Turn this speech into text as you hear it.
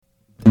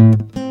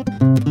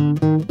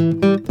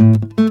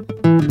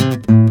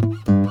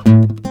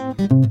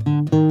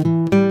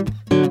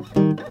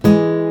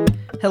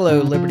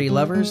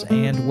listeners,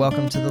 and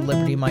welcome to the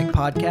Liberty Mike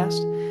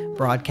podcast,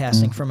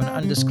 broadcasting from an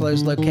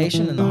undisclosed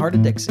location in the heart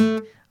of Dixie.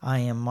 I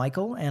am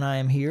Michael, and I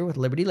am here with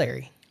Liberty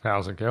Larry.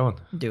 How's it going?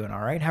 Doing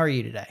all right. How are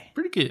you today?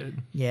 Pretty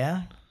good.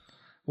 Yeah?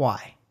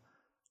 Why?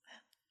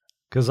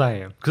 Because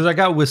I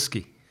got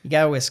whiskey. You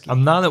got whiskey.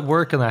 I'm not at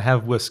work, and I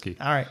have whiskey.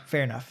 All right,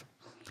 fair enough.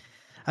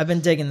 I've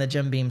been digging the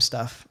Jim Beam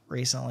stuff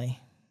recently.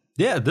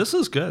 Yeah, this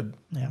is good.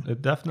 Yeah.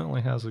 It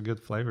definitely has a good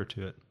flavor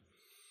to it.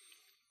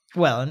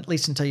 Well, at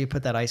least until you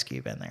put that ice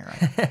cube in there,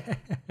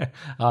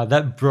 right?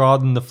 That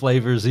broadened the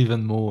flavors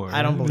even more.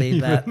 I don't believe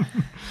that.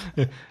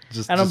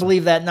 I don't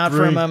believe that, not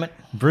for a moment.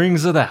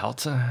 Brings it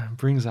out.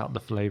 Brings out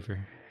the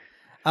flavor.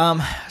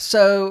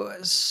 So,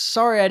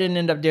 sorry I didn't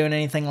end up doing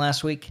anything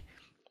last week.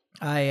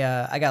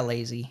 I got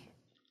lazy.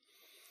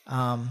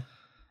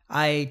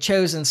 I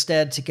chose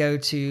instead to go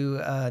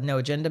to No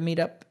Agenda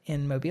meetup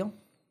in Mobile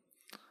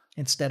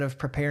instead of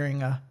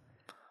preparing a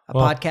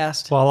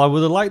podcast. Well, I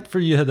would have liked for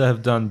you to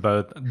have done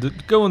both.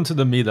 Going to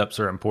the meetups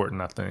are important,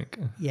 I think.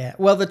 Yeah.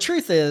 Well, the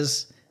truth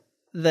is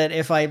that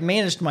if I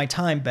managed my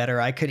time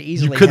better, I could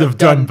easily have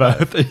done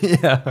both.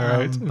 Yeah,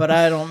 right. But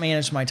I don't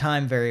manage my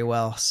time very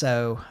well.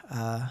 So,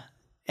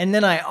 and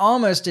then I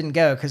almost didn't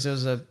go because it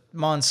was a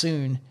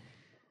monsoon,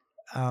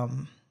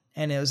 and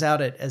it was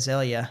out at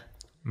Azalea.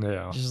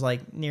 Yeah. Which is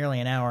like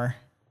nearly an hour.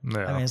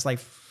 Yeah. I mean, it's like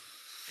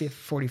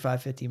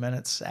 45, 50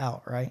 minutes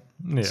out, right?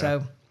 Yeah.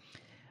 So,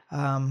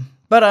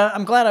 but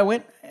I'm glad I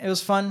went. It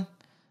was fun.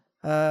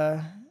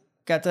 Got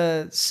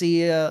to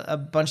see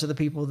a bunch of the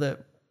people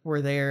that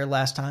were there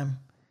last time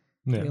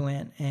we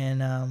went,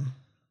 and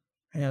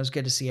it was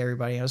good to see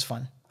everybody. It was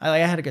fun. I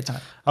had a good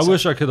time. I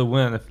wish I could have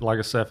went. Like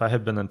I said, if I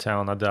had been in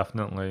town, I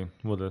definitely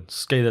would have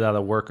skated out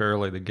of work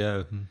early to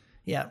go.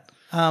 Yeah.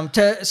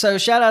 So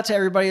shout out to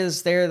everybody that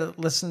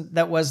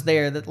was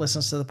there that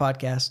listens to the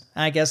podcast.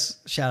 I guess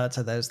shout out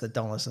to those that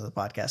don't listen to the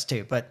podcast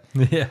too, but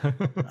yeah,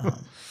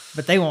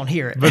 but they won't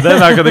hear it. But they're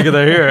not going to get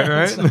to hear it,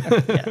 right? So,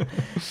 yeah.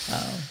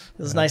 It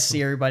was nice to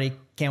see everybody.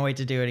 Can't wait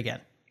to do it again.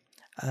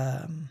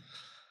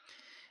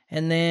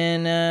 And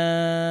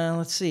then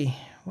let's see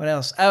what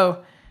else.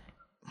 Oh,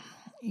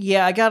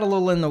 yeah, I got a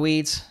little in the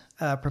weeds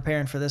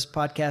preparing for this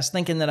podcast,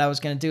 thinking that I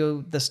was going to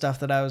do the stuff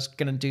that I was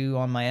going to do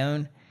on my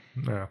own.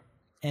 Yeah.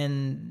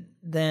 And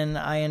then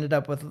I ended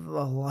up with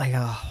like a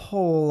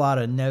whole lot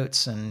of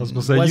notes. And I was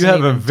going to say, you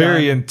have a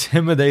very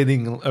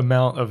intimidating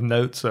amount of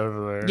notes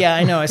over there. Yeah,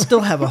 I know. I still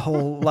have a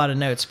whole lot of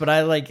notes, but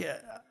I like...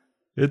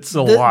 It's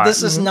a lot.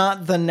 This is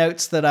not the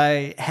notes that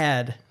I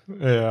had.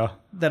 Yeah.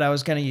 That I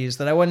was going to use.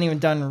 That I wasn't even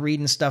done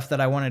reading stuff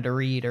that I wanted to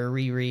read or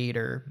reread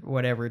or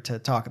whatever to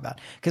talk about.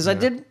 Because I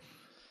did...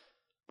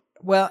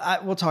 Well,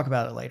 we'll talk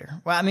about it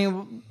later. Well, I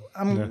mean,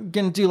 I'm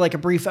going to do like a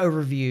brief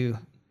overview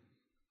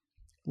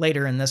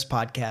later in this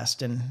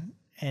podcast,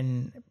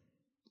 and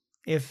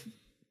if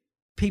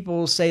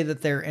people say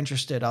that they're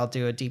interested, I'll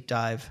do a deep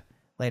dive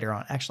later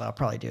on. Actually, I'll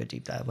probably do a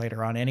deep dive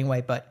later on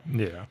anyway, but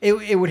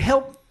it would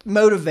help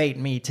motivate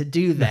me to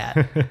do that.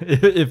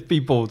 If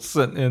people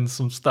sent in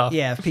some stuff.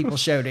 Yeah, if people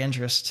showed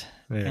interest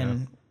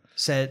and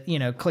said,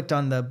 clicked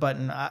on the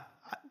button, I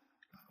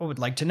would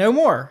like to know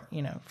more,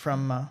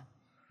 from,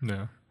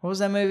 what was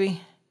that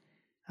movie?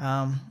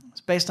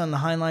 It's based on the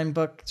Heinlein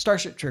book,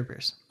 Starship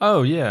Troopers.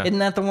 Oh, yeah. Isn't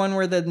that the one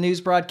where the news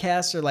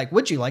broadcasts are like,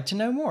 would you like to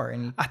know more?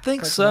 And I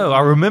think so.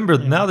 I remember,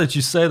 now that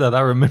you say that,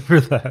 I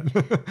remember that.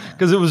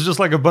 Because it was just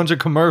like a bunch of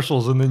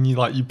commercials, and then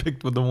you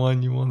picked with the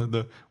one you wanted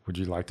to, would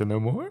you like to know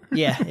more?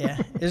 Yeah.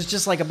 It was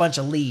just like a bunch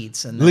of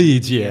leads. And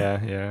leads,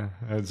 yeah,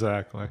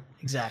 exactly.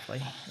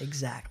 Exactly.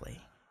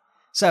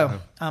 So,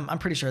 I'm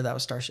pretty sure that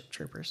was Starship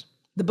Troopers.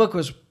 The book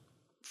was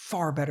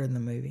far better than the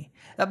movie.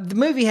 The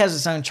movie has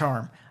its own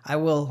charm.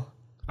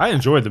 I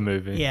enjoyed the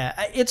movie. Yeah,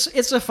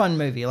 it's a fun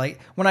movie.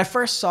 Like when I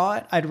first saw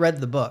it, I'd read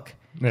the book,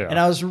 and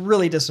I was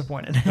really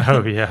disappointed.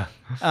 Oh yeah.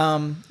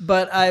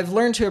 But I've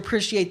learned to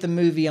appreciate the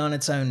movie on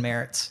its own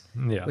merits.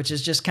 Yeah. Which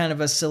is just kind of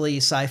a silly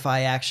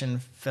sci-fi action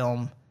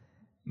film.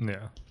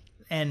 Yeah.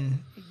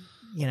 And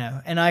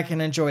and I can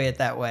enjoy it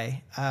that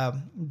way.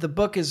 The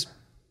book is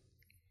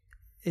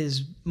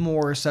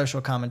more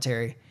social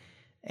commentary,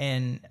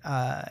 and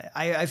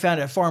I found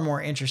it far more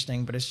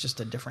interesting. But it's just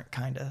a different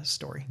kind of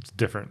story. It's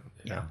different.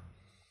 Yeah.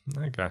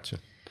 I gotcha.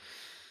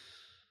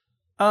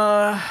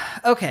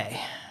 Okay.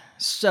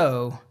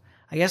 So,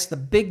 I guess the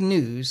big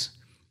news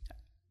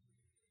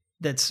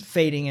that's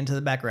fading into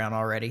the background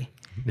already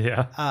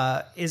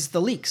is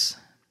the leaks.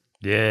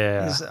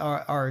 Yeah. Is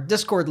our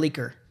Discord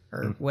leaker,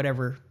 or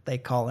whatever they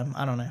call him.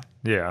 I don't know.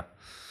 Yeah.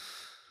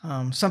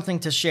 Something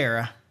to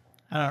share.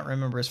 I don't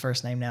remember his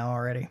first name now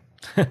already.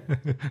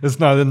 It's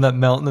not in that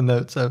mountain of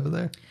notes over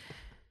there.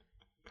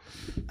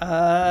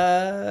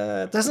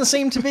 Doesn't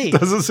seem to be.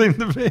 Doesn't seem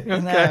to be.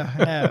 Okay.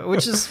 No,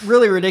 which is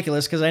really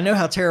ridiculous because I know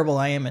how terrible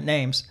I am at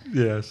names.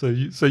 Yeah, so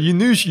you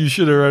knew you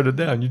should have wrote it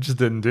down. You just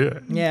didn't do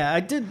it. Yeah, I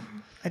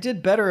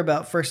did better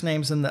about first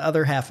names than the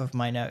other half of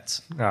my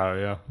notes. Oh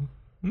yeah.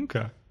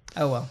 Okay.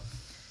 Oh well.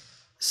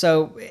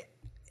 So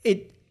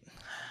I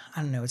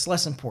don't know. It's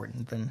less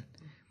important than.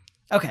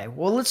 Okay,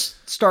 well let's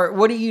start.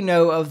 What do you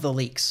know of the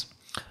leaks?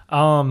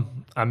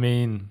 I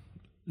mean,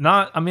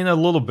 not. I mean, a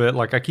little bit.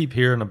 Like I keep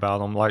hearing about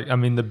them. Like I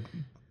mean, like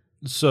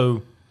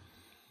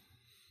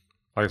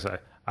I say,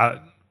 I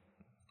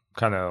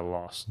kind of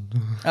lost.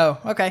 Oh,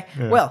 okay.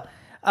 Yeah. Well,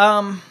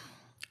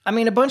 I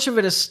mean, a bunch of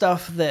it is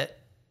stuff that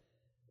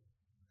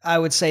I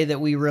would say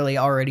that we really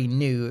already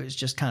knew. It's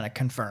just kind of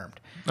confirmed.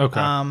 Okay.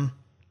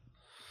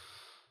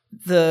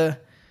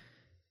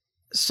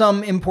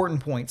 Some important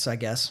points, I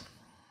guess,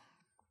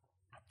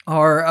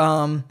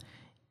 are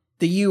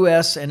the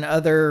U.S. and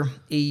other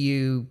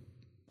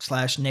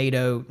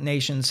EU/NATO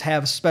nations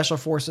have special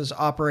forces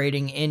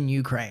operating in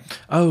Ukraine.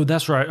 Oh,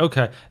 that's right.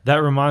 Okay,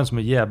 that reminds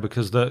me. Yeah,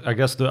 because I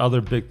guess the other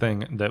big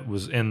thing that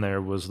was in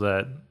there was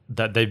that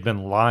they've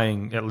been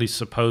lying, at least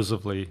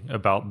supposedly,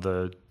 about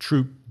the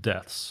troop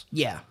deaths.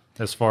 Yeah.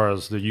 As far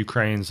as the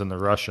Ukrainians and the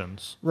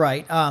Russians.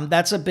 Right.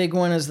 That's a big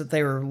one, is that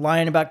they were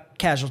lying about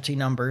casualty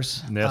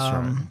numbers. That's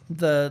right.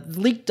 The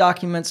leaked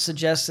documents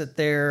suggest that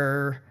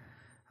there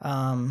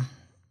are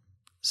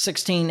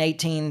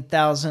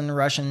 18,000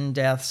 Russian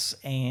deaths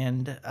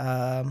and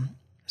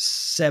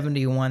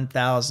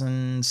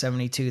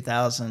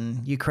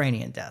 72,000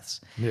 Ukrainian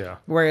deaths. Yeah.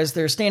 Whereas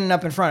they're standing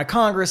up in front of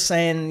Congress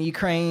saying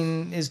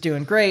Ukraine is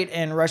doing great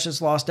and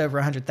Russia's lost over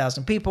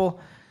 100,000 people.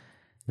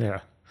 Yeah.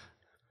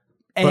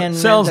 And but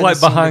sounds like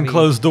behind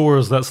closed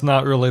doors, that's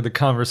not really the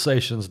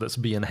conversations that's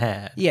being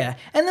had. Yeah.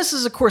 And this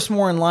is, of course,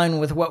 more in line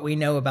with what we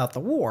know about the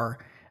war,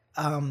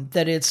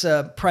 that it's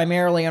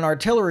primarily an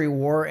artillery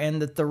war and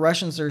that the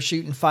Russians are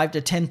shooting 5 to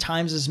 10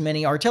 times as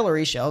many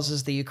artillery shells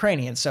as the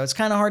Ukrainians. So it's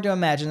kind of hard to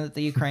imagine that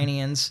the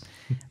Ukrainians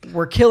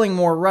were killing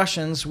more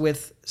Russians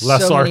with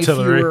less so many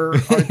artillery.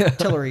 Fewer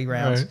artillery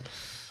rounds.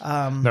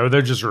 Right. No,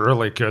 they're just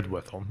really good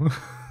with them.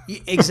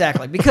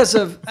 Exactly.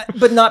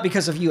 But not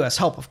because of U.S.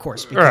 help, of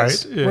course,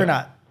 because right,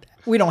 yeah.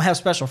 We don't have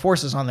special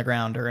forces on the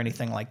ground or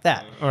anything like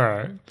that. All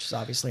right. Which is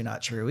obviously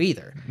not true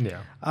either. Yeah.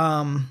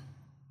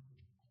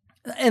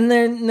 And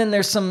then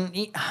there's some,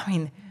 I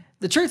mean,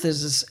 the truth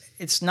is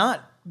it's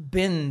not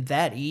been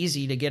that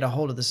easy to get a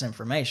hold of this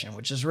information,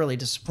 which is really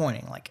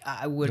disappointing. Like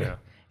I would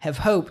have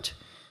hoped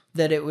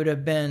that it would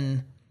have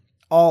been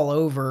all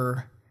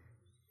over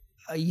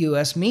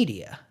U.S.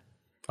 media.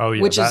 Oh,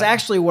 yeah, which is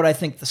actually what I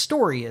think the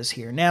story is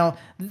here. Now,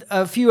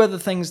 a few other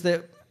things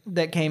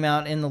that came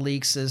out in the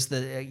leaks is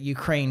the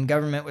Ukraine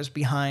government was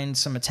behind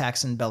some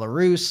attacks in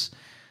Belarus,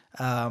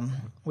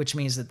 which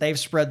means that they've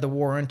spread the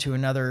war into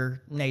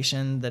another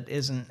nation that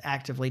isn't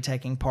actively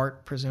taking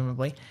part,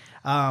 presumably.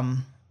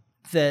 That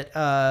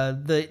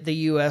the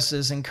U.S.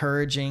 is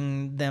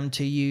encouraging them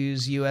to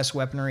use U.S.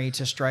 weaponry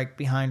to strike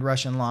behind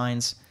Russian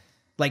lines,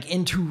 like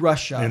into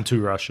Russia. Into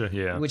Russia,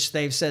 yeah. Which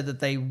they've said that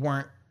they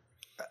weren't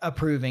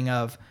approving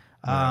of,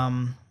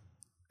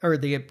 or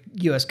the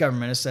U.S.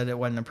 government has said it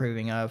wasn't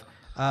approving of.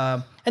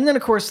 And then,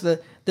 of course,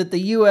 that the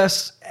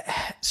U.S.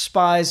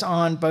 spies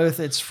on both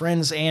its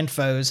friends and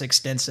foes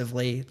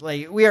extensively.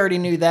 Like we already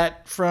knew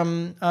that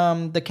from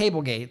the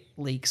Cablegate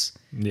leaks,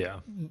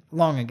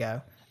 long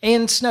ago,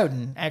 and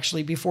Snowden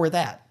actually before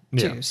that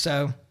too. Yeah.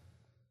 So,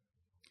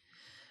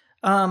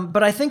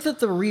 but I think that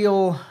the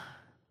real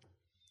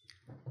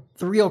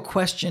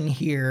question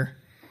here,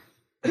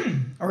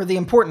 or the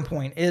important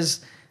point,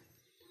 is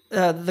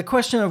the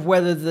question of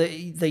whether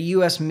the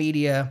U.S.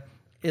 media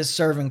is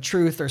serving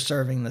truth or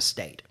serving the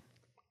state.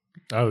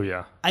 Oh,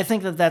 yeah. I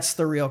think that that's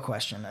the real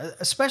question,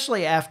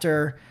 especially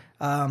after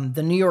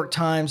the New York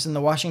Times and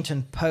the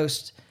Washington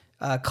Post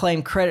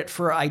claim credit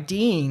for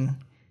IDing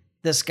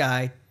this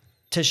guy,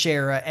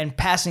 Teixeira, and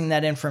passing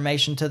that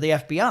information to the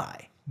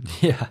FBI.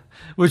 Yeah,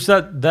 which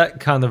that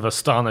kind of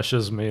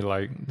astonishes me.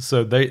 Like,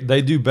 so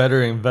they do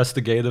better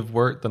investigative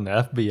work than the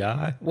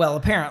FBI? Well,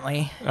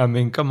 apparently. I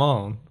mean, come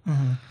on.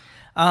 Mm-hmm.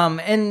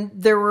 And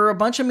there were a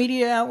bunch of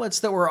media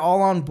outlets that were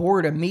all on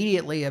board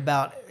immediately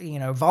about,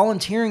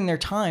 volunteering their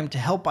time to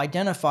help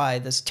identify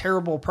this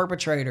terrible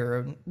perpetrator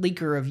or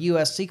leaker of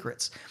U.S.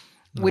 secrets,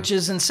 which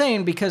is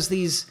insane because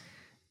these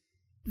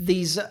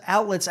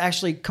outlets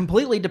actually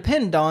completely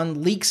depend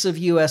on leaks of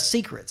U.S.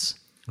 secrets.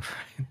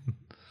 Right.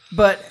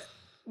 But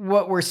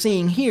what we're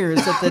seeing here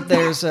is that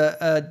there's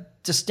a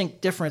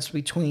distinct difference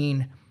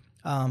between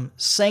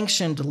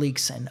sanctioned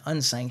leaks and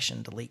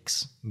unsanctioned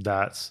leaks.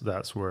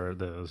 That's where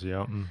it is,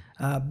 yeah.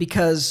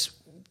 Because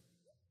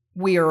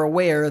we are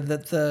aware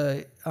that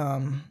the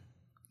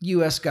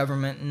U.S.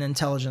 government and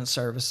intelligence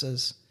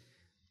services,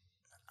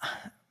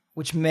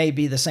 which may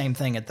be the same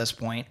thing at this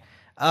point,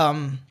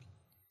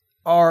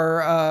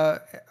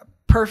 are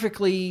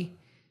perfectly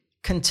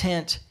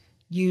content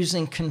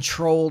using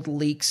controlled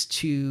leaks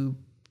to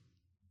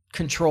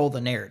control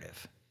the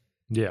narrative.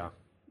 Yeah.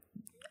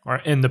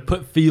 And to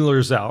put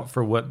feelers out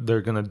for what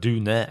they're going to do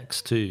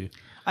next, too.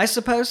 I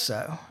suppose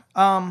so.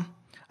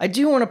 I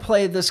do want to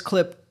play this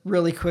clip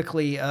really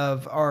quickly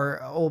of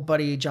our old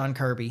buddy John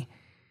Kirby.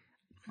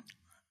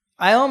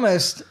 I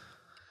almost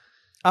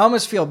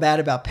feel bad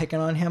about picking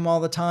on him all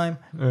the time.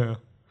 Yeah.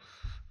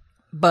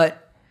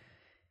 But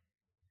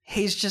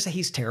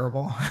he's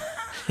terrible.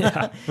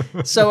 Yeah.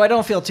 So I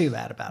don't feel too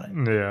bad about it.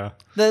 Yeah.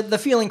 The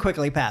feeling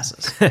quickly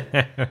passes.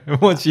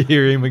 Once you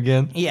hear him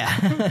again.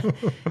 Yeah.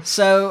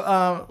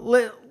 So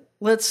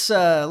let's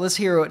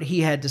hear what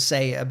he had to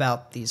say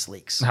about these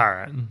leaks. All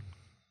right.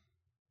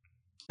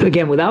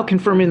 Again, without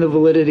confirming the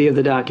validity of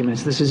the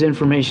documents, this is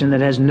information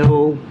that has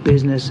no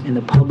business in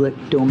the public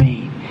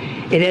domain.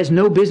 It has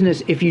no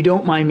business, if you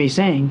don't mind me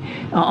saying,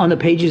 on the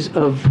pages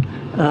of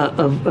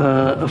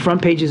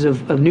front pages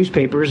of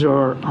newspapers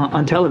or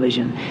on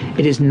television.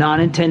 It is not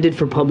intended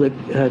for public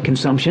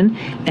consumption,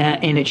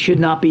 and it should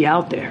not be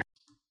out there.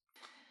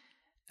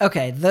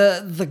 Okay,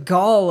 the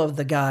gall of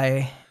the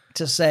guy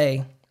to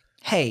say,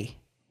 "Hey,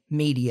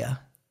 media,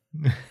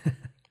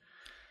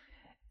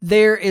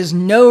 there is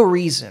no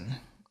reason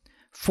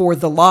for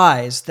the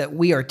lies that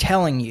we are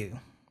telling you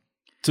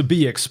to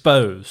be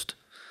exposed."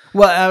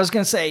 Well, I was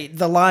going to say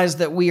the lies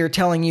that we are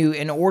telling you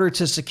in order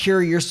to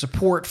secure your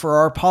support for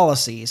our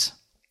policies.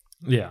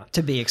 Yeah,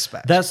 to be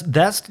exposed.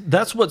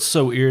 That's what's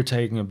so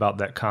irritating about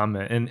that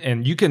comment,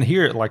 and you can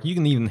hear it, like you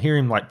can even hear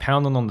him like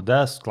pounding on the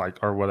desk, like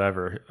or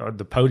whatever, or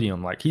the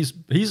podium, like he's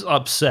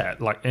upset,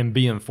 like and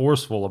being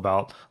forceful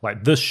about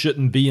like this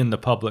shouldn't be in the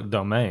public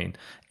domain,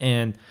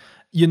 and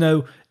you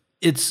know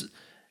it's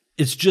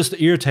just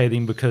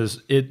irritating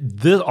because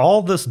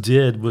all this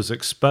did was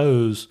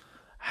expose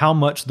how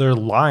much they're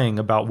lying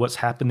about what's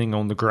happening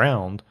on the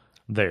ground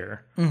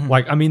there. Mm-hmm.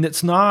 Like, I mean,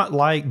 it's not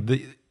like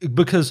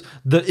because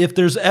if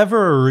there's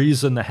ever a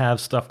reason to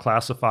have stuff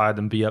classified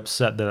and be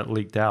upset that it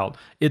leaked out,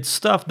 it's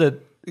stuff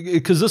that,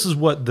 because this is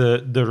what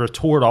the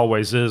retort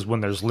always is when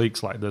there's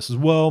leaks like this is,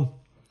 well,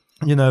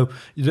 you know,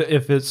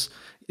 if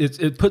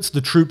it puts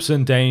the troops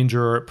in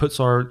danger or it puts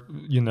our,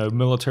 you know,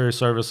 military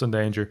service in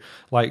danger,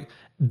 like,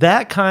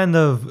 that kind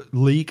of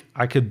leak,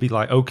 I could be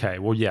like, okay,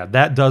 well, yeah,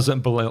 that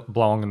doesn't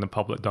belong in the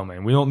public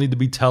domain. We don't need to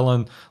be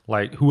telling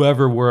like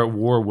whoever we're at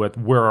war with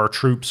where our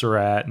troops are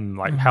at and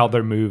like how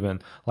they're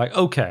moving. Like,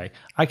 okay,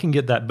 I can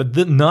get that, but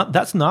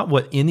that's not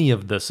what any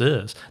of this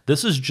is.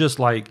 This is just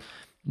like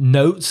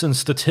notes and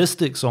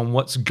statistics on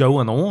what's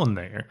going on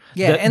there.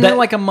 Yeah, they're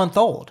like a month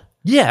old.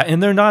 Yeah,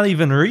 and they're not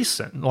even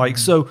recent. Like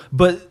so,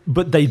 but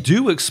they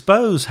do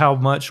expose how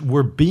much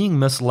we're being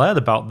misled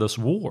about this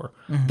war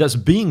that's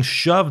being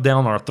shoved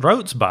down our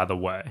throats, by the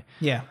way.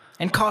 Yeah,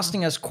 and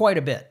costing us quite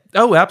a bit.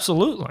 Oh,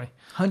 absolutely.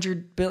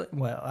 100 billion.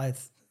 Well, I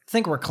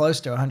think we're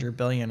close to 100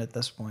 billion at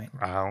this point.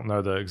 I don't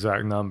know the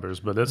exact numbers,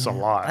 but it's a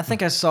lot. I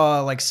think I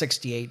saw like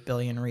 68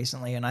 billion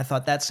recently, and I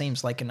thought that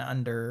seems like an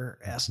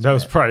underestimate. That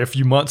was probably a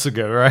few months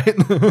ago, right?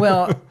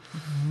 Well,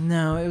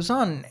 no, it was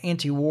on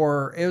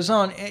anti-war. It was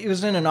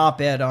in an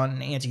op-ed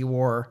on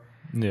anti-war.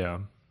 Yeah.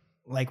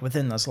 Like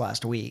within this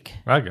last week.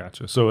 I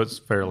gotcha. So it's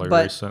fairly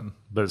recent,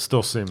 but it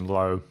still seemed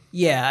low.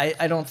 Yeah,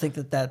 I don't think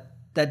that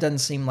doesn't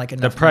seem like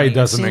enough. That probably money.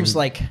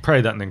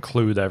 Probably doesn't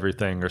include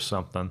everything or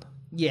something.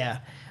 Yeah.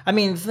 I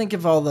mean, think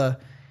of all the,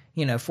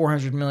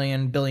 400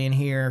 million billion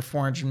here,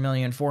 400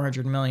 million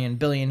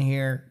billion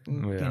here,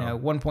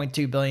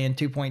 1.2 billion,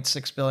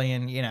 2.6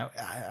 billion,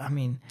 I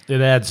mean.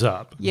 It adds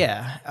up.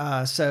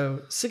 Yeah.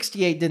 So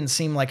 68 didn't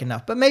seem like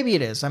enough, but maybe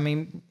it is. I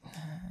mean,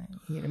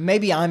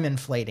 maybe I'm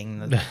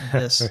inflating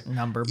this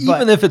number. But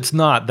even if it's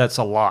not, that's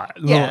a lot.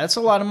 Yeah, that's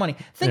a lot of money.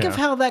 Think of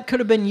how that could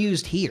have been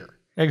used here.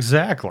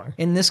 Exactly.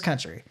 In this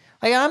country.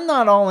 Like, I'm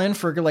not all in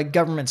for like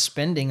government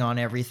spending on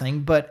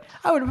everything, but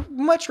I would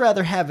much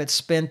rather have it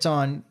spent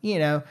on,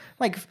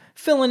 like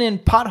filling in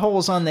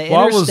potholes on the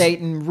interstate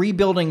and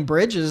rebuilding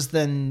bridges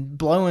than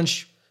blowing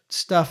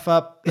stuff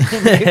up in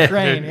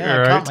Ukraine. Yeah,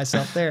 right. I caught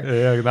myself there.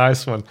 Yeah,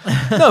 nice one.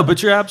 No,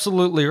 but you're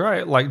absolutely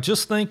right. Like,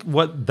 just think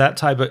what that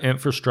type of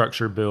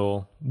infrastructure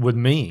bill would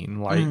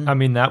mean. Like, I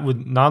mean, that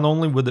would not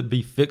only would it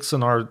be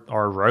fixing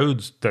our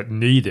roads that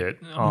need it,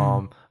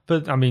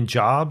 but I mean,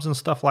 jobs and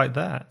stuff like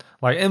that.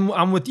 Like, and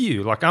I'm with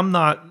you. Like, I'm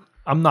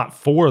not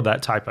for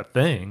that type of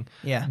thing.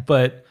 Yeah.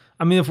 But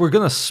I mean, if we're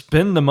gonna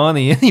spend the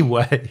money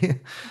anyway,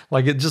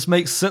 like it just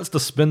makes sense to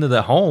spend it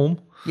at home.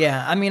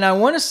 Yeah, I mean, I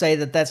want to say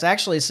that that's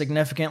actually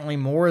significantly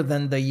more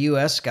than the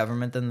U.S.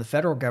 government, than the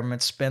federal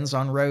government spends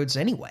on roads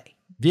anyway.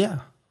 Yeah,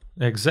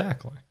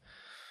 exactly.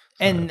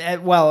 And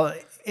well,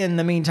 in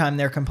the meantime,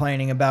 they're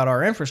complaining about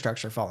our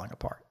infrastructure falling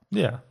apart.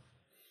 Yeah.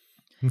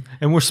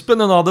 And we're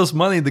spending all this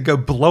money to go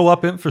blow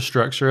up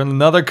infrastructure in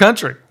another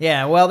country.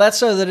 Yeah, well, that's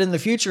so that in the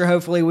future,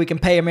 hopefully, we can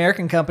pay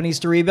American companies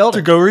to rebuild it.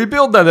 To go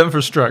rebuild that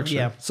infrastructure.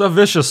 Yeah. It's a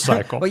vicious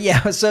cycle. Well,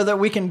 yeah, so that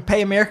we can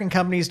pay American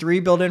companies to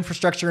rebuild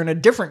infrastructure in a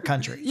different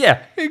country.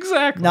 Yeah,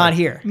 exactly. Not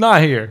here.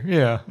 Not here,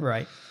 yeah.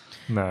 Right.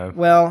 No.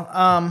 Well,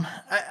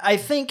 I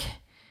think,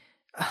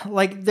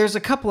 like, there's a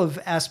couple of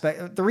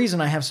aspects. The reason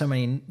I have so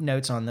many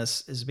notes on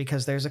this is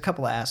because there's a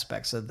couple of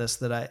aspects of this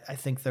that I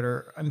think that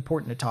are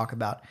important to talk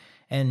about.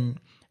 And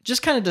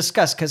just kind of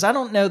discuss, because I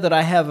don't know that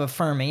I have a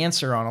firm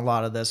answer on a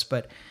lot of this,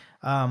 but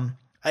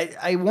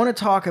I want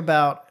to talk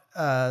about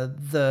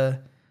the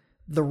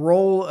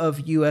role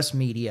of U.S.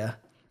 media,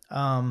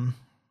 and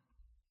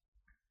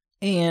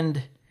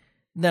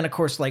then, of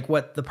course, like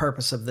what the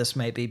purpose of this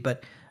may be.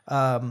 But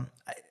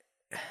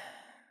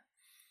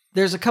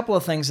there's a couple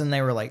of things and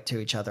they relate to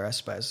each other, I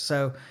suppose.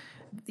 So,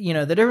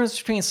 the difference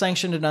between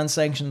sanctioned and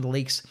unsanctioned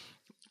leaks,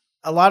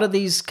 a lot of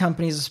these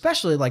companies,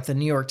 especially like the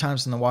New York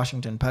Times and the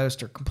Washington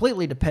Post, are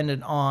completely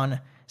dependent on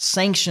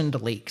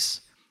sanctioned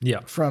leaks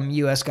from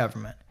U.S.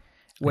 government.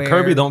 Where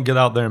Kirby don't get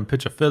out there and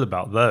pitch a fit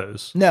about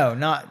those. No,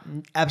 not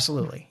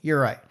absolutely.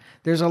 You're right.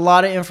 There's a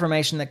lot of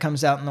information that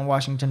comes out in the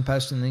Washington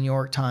Post and the New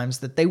York Times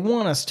that they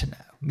want us to know.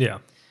 Yeah.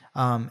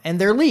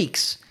 And they're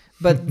leaks,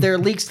 but they're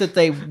leaks that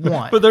they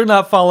want. But they're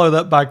not followed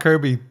up by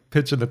Kirby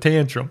pitching a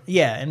tantrum.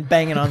 Yeah, and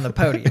banging on the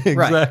podium.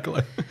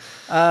 Exactly.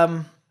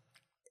 Right.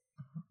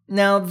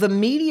 Now, the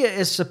media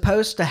is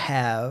supposed to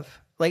have,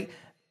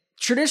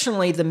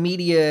 traditionally the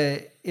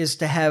media is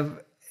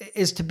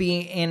to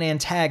be an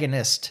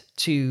antagonist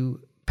to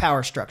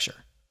power structure.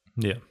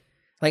 Yeah.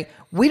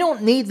 We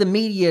don't need the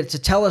media to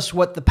tell us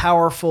what the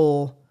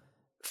powerful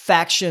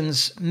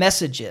faction's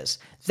message is.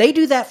 They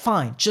do that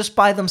fine, just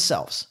by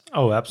themselves.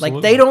 Oh,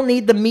 absolutely. They don't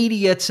need the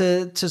media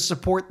to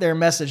support their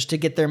message, to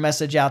get their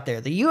message out there.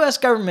 The U.S.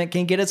 government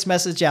can get its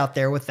message out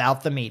there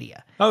without the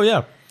media. Oh,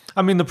 yeah.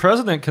 I mean, the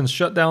president can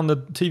shut down the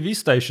TV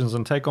stations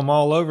and take them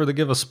all over to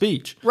give a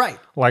speech. Right.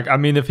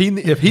 If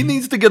he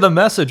needs to get a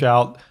message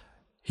out,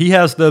 he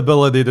has the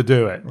ability to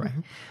do it. Right.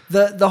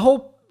 The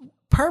whole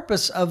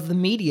purpose of the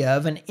media,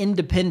 of an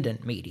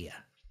independent media,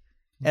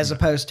 as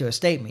opposed to a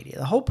state media,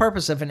 the whole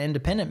purpose of an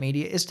independent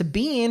media is to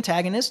be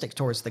antagonistic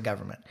towards the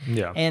government.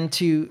 Yeah. And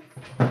to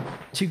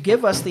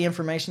give us the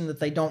information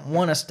that they don't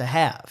want us to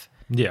have.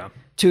 Yeah.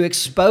 To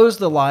expose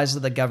the lies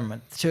of the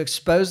government, to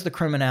expose the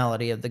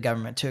criminality of the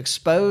government, to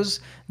expose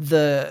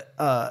the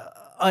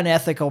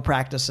unethical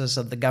practices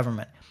of the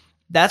government.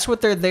 That's what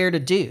they're there to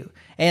do.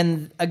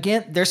 And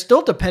again, they're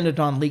still dependent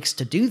on leaks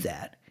to do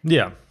that.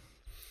 Yeah.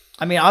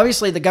 I mean,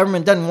 obviously, the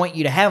government doesn't want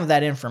you to have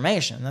that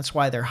information. That's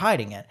why they're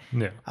hiding it.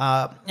 Yeah.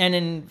 And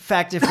in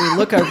fact, if we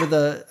look over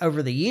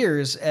the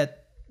years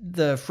at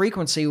the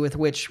frequency with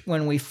which,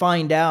 when we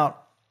find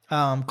out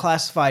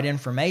classified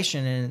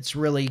information and it's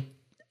really,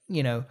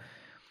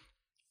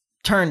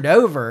 turned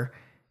over,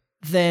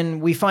 then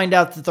we find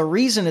out that the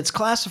reason it's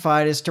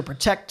classified is to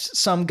protect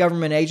some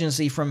government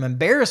agency from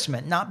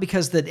embarrassment, not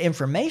because the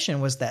information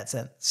was that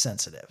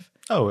sensitive.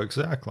 Oh,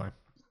 exactly.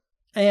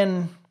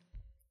 And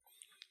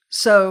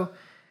so,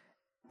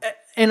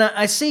 and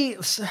I see,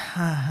 let's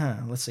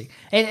see,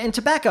 and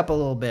to back up a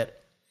little bit,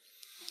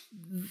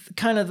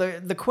 kind of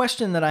the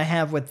question that I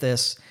have with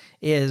this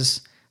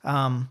is,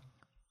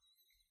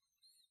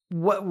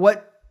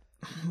 what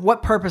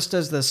purpose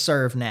does this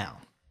serve now?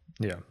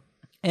 Yeah.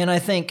 And I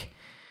think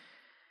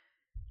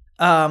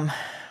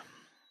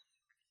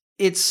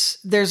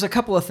there's a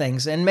couple of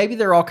things, and maybe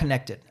they're all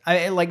connected.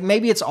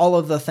 Maybe it's all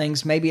of the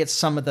things, maybe it's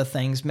some of the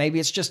things,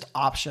 maybe it's just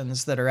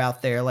options that are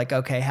out there.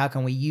 Okay, how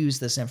can we use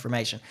this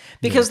information?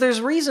 Because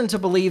there's reason to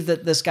believe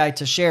that this guy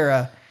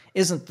Teixeira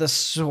isn't the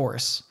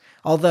source.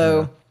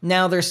 Although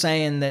now they're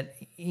saying that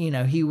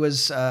he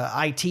was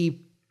IT.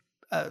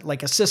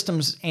 Like a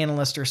systems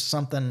analyst or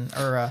something,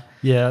 or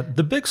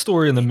the big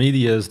story in the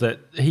media is that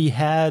he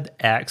had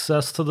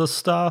access to this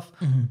stuff,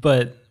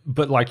 but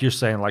like you're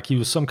saying, he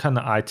was some kind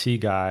of IT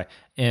guy,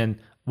 and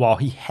while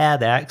he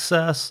had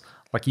access,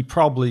 he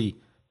probably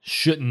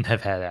shouldn't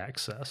have had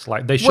access.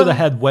 They should have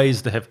had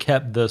ways to have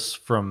kept this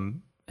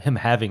from him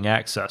having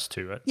access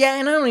to it. Yeah,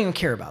 and I don't even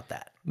care about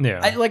that. Yeah,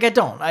 I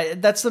don't.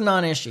 That's the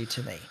non-issue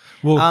to me.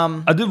 Well,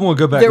 I did want to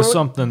go back to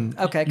something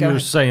you were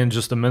saying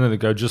just a minute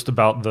ago, just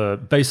about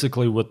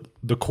basically with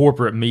the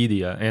corporate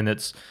media. And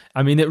it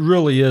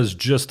really is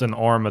just an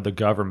arm of the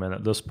government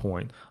at this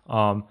point.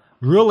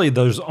 Really,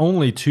 there's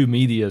only two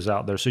medias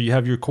out there. So you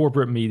have your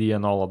corporate media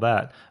and all of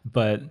that.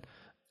 But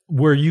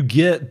where you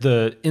get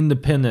the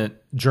independent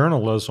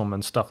journalism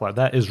and stuff like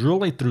that is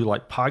really through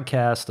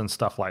podcasts and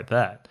stuff like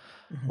that.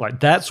 Mm-hmm.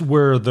 That's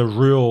where the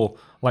real...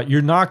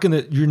 you're not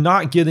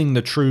getting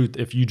the truth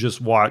if you just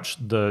watch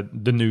the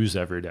news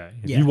every day.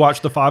 If you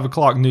watch the 5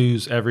 o'clock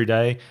news every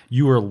day,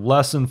 you are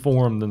less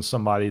informed than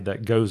somebody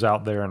that goes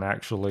out there and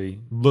actually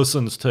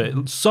listens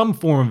to some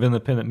form of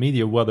independent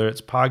media, whether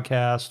it's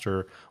podcast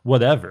or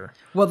whatever.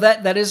 Well,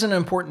 that is an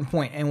important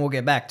point, and we'll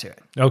get back to it.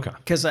 Okay.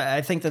 Because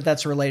I think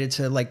that's related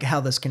to how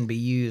this can be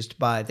used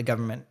by the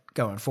government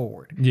going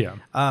forward. Yeah.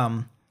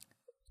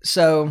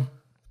 So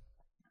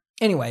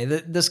anyway,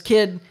 this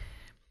kid...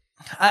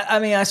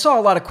 I saw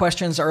a lot of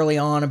questions early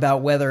on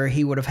about whether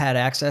he would have had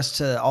access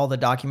to all the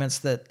documents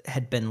that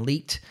had been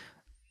leaked.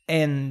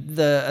 And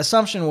the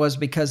assumption was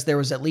because there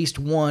was at least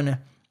one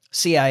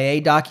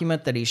CIA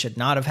document that he should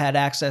not have had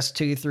access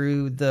to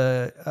through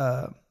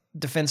the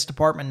Defense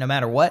Department, no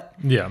matter what.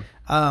 Yeah.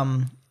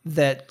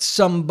 That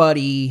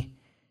somebody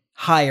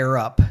higher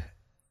up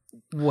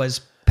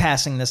was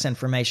passing this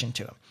information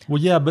to him.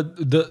 Well, yeah, but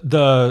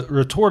the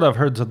retort I've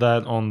heard to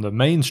that on the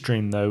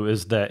mainstream, though,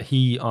 is that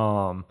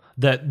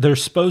that they're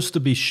supposed to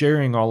be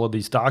sharing all of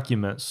these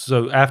documents.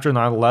 So after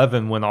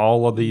 9/11, when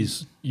all of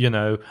these,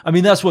 I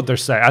mean, that's what they're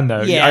saying. I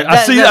know. Yeah,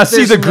 I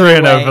see the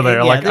grin over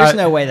there. Yeah, there's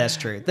no way that's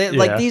true.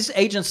 Like these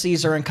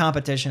agencies are in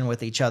competition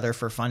with each other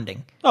for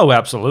funding. Oh,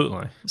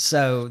 absolutely.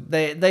 So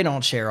they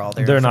don't share all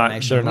their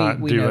information. They're not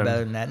we know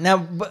better than that. Now,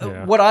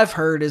 what I've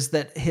heard is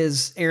that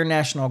his Air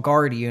National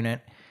Guard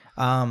unit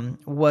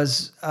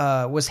was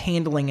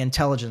handling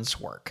intelligence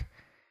work,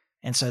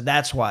 and so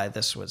that's why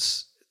this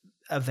was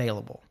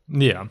available to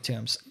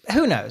him.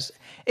 Who knows?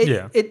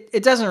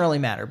 It doesn't really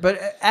matter. But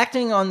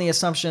acting on the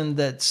assumption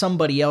that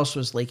somebody else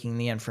was leaking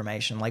the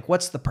information, like,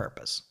 what's the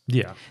purpose?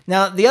 Yeah.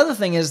 Now, the other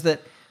thing is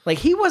that, like,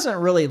 he wasn't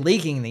really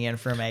leaking the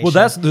information. Well,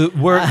 that's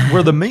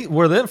where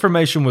the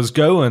information was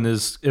going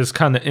is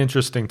kind of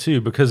interesting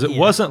too, because it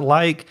wasn't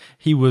like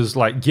he was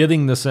like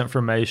getting this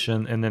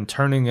information and then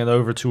turning it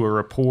over to a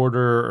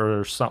reporter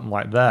or something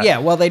like that. Yeah,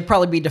 well, they'd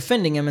probably be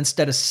defending him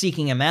instead of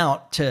seeking him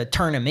out to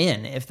turn him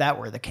in if that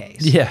were the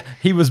case. Yeah,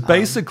 he was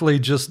basically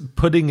just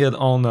putting it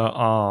on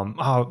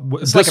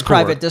it's like a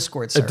private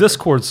Discord server. A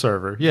Discord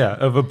server,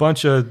 of a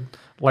bunch of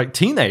like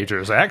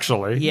teenagers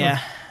actually. Yeah.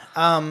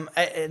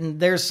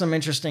 And there's some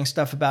interesting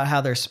stuff about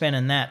how they're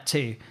spinning that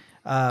too.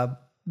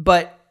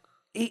 But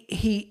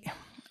he,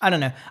 I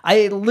don't know.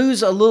 I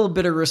lose a little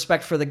bit of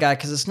respect for the guy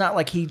because it's not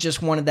like he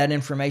just wanted that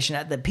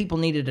information that people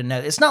needed to know.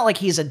 It's not like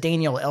he's a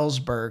Daniel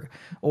Ellsberg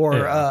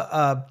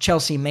or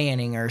Chelsea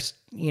Manning or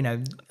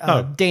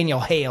Daniel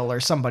Hale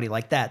or somebody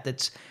like that.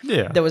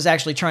 That was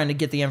actually trying to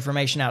get the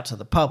information out to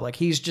the public.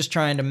 He's just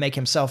trying to make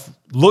himself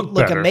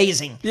look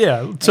amazing.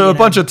 Yeah, to a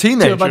bunch of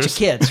teenagers, to a bunch of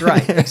kids,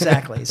 right?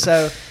 Exactly.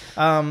 So.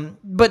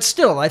 But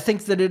still, I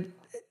think that it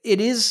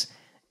is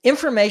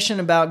information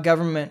about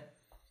government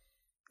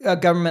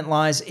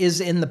lies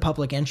is in the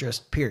public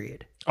interest,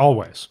 period.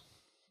 Always,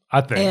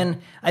 I think.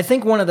 And I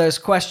think one of those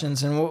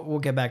questions, and we'll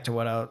get back to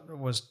what I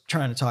was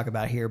trying to talk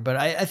about here, but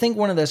I think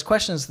one of those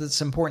questions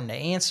that's important to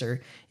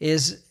answer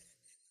is,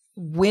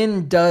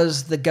 when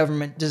does the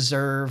government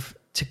deserve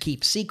to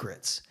keep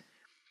secrets?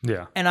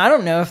 Yeah. And I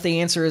don't know if the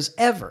answer is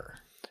ever.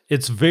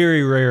 It's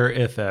very rare,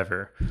 if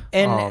ever.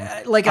 And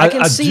I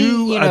can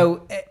see,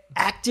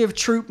 active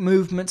troop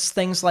movements,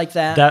 things like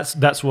that.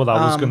 That's what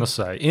I was going to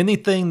say.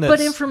 Anything that's...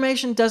 But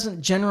information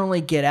doesn't generally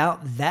get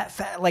out that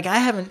fast. Like,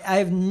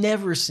 I've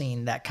never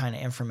seen that kind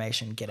of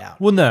information get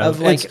out. Well, no. Of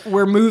like,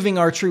 we're moving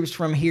our troops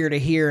from here to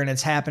here and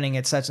it's happening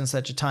at such and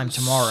such a time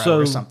tomorrow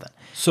or something.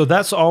 So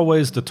that's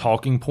always the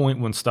talking point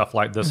when stuff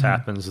like this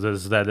happens,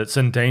 is that it's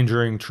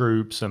endangering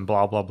troops and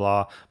blah, blah,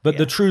 blah. But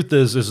the truth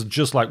is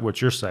just like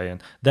what you're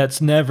saying.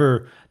 That's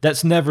never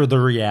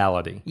the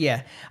reality.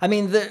 Yeah. I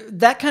mean,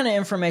 that kind of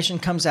information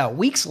comes out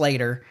weeks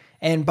later,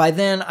 and by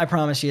then, I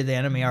promise you, the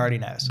enemy already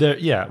knows.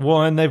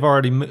 Well, and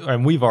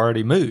we've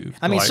already moved.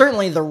 I mean,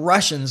 certainly the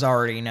Russians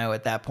already know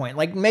at that point.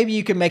 Like, maybe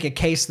you could make a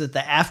case that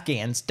the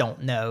Afghans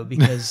don't know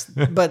because,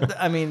 but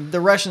I mean, the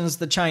Russians,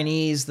 the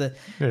Chinese,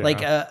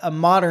 like a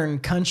modern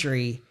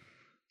country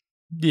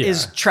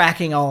is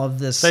tracking all of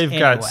this. They've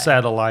got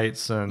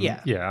satellites and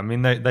I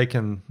mean, they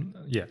can,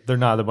 they're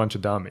not a bunch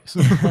of dummies.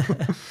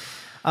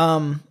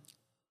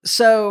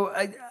 So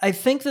I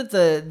think that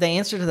the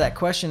answer to that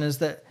question is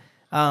that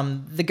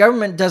the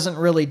government doesn't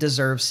really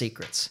deserve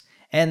secrets,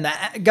 and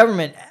the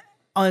government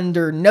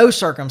under no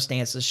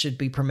circumstances should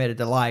be permitted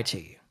to lie to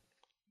you.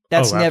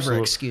 That's never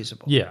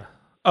excusable. Yeah.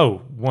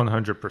 Oh,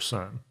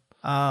 100%.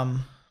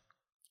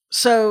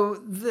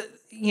 So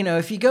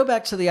if you go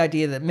back to the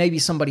idea that maybe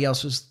somebody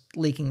else was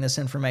leaking this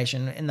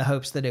information in the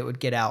hopes that it would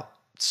get out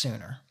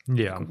sooner.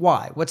 Yeah.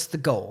 Why? What's the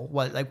goal?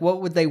 What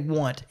would they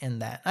want in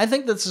that? I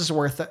think this is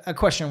a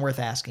question worth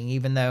asking,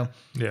 even though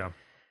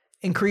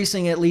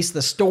increasing at least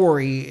the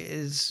story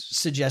is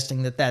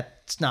suggesting that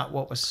that's not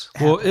what was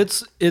happening. Well,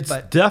 it's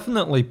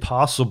definitely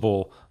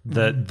possible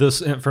that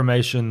this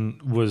information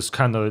was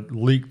kind of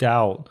leaked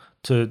out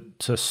to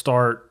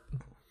start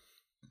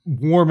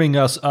warming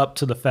us up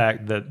to the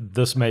fact that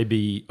this may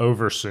be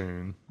over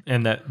soon.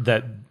 And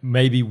that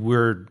maybe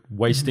we're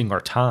wasting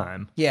our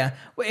time. Yeah.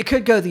 Well, it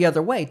could go the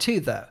other way too,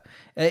 though.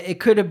 It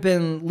could have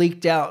been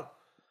leaked out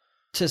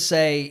to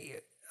say,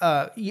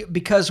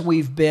 because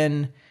we've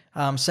been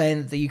saying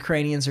that the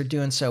Ukrainians are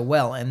doing so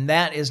well, and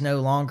that is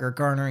no longer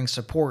garnering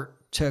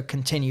support to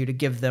continue to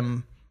give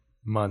them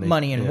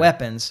money and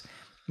weapons.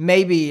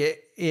 Maybe it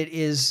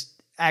is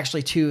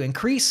actually to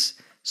increase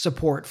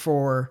support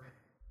for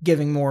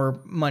giving more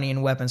money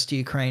and weapons to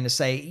Ukraine, to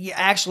say,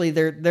 actually,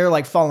 they're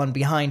like falling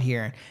behind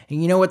here.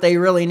 And you know what they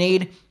really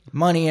need?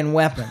 Money and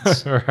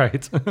weapons.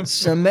 Right.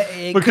 So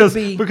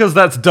because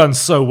that's done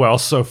so well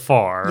so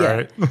far,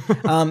 right?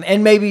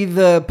 And maybe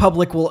the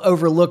public will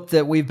overlook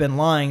that we've been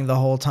lying the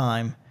whole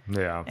time.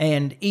 Yeah.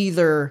 And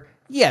either,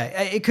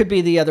 it could be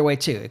the other way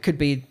too. It could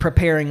be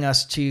preparing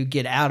us to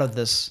get out of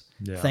this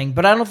thing.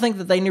 But I don't think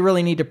that they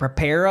really need to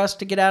prepare us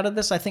to get out of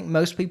this. I think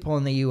most people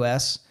in the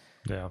U.S.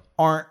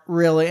 aren't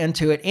really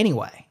into it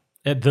anyway.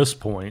 At this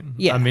point,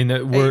 Yeah, I mean,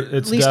 it's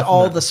at least definite.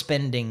 all the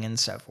spending and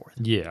so forth.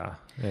 Yeah.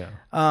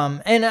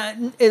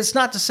 And it's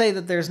not to say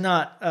that there's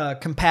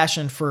not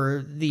compassion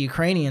for the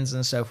Ukrainians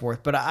and so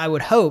forth, but I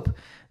would hope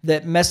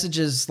that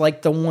messages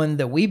like the one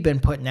that we've been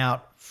putting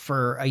out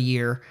for a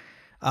year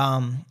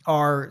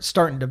are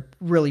starting to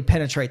really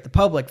penetrate the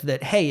public.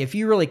 That, hey, if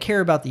you really care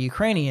about the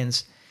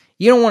Ukrainians,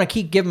 you don't want to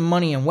keep giving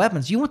money and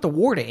weapons. You want the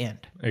war to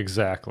end.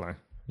 Exactly.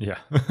 Yeah.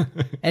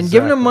 And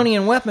giving them money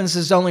and weapons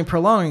is only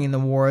prolonging the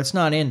war. It's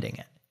not ending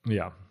it.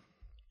 Yeah.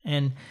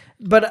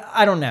 But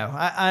I don't know.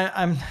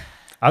 I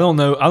don't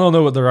know. I don't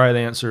know what the right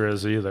answer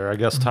is either. I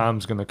guess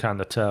time's going to kind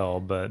of tell,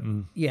 but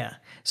yeah.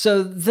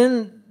 So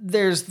then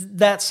there's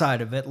that side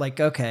of it. Like,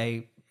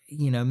 okay,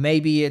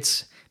 maybe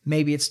it's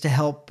to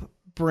help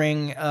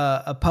bring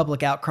a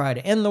public outcry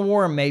to end the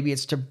war. Maybe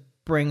it's to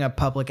bring a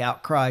public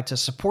outcry to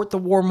support the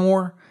war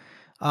more.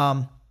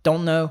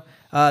 Don't know.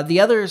 The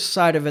other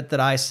side of it that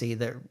I see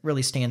that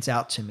really stands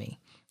out to me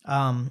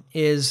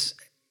is,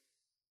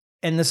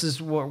 and this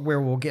is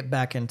where we'll get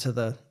back into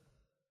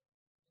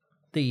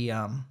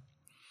the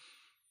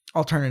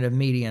alternative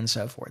media and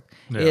so forth,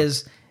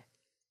 is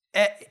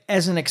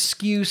as an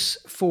excuse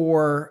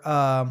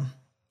for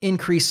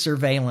increased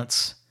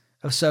surveillance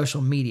of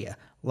social media,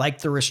 like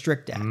the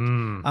Restrict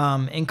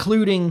Act,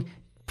 including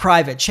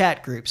private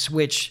chat groups,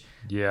 which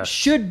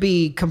should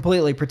be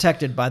completely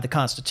protected by the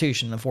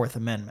Constitution, the Fourth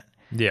Amendment.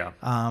 Yeah.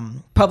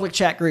 Public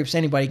chat groups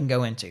anybody can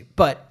go into,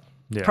 but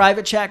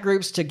private chat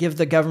groups to give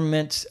the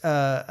government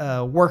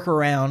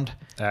workaround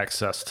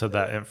access to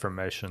that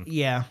information.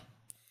 Yeah.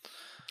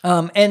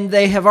 And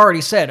they have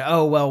already said,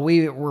 oh, well,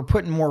 we're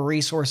putting more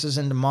resources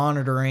into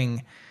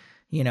monitoring,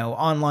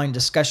 online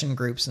discussion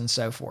groups and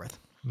so forth.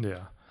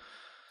 Yeah.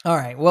 All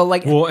right.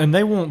 Well, and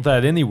they want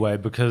that anyway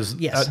because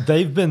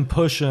they've been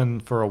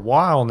pushing for a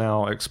while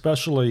now,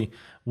 especially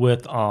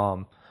with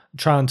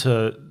trying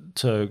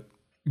to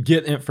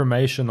get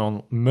information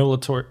on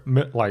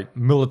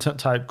militant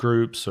type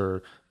groups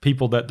or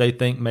people that they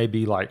think may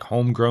be like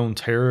homegrown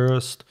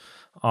terrorists,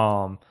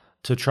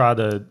 to try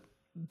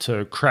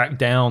to crack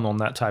down on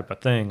that type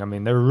of thing. I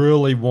mean, they're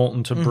really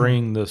wanting to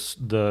bring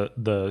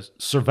the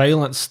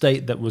surveillance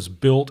state that was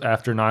built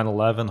after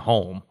 9/11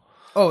 home.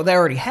 Oh, they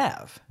already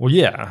have. Well,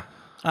 yeah.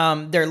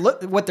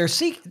 What they're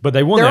seeking, but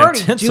they want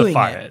to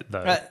intensify it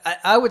though.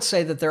 I would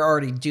say that they're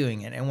already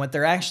doing it, and what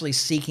they're actually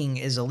seeking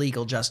is a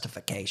legal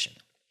justification.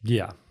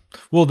 Yeah.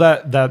 Well,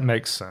 that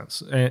makes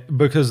sense,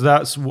 because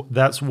that's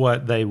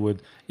what they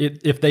would,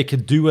 if they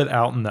could do it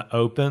out in the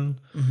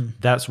open.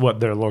 That's what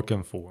they're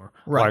looking for,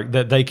 right? Like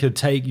that they could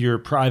take your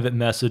private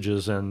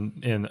messages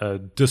in a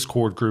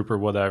Discord group or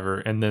whatever,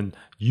 and then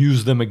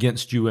use them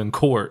against you in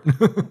court.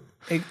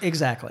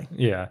 Exactly.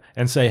 Yeah,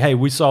 and say, hey,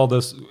 we saw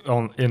this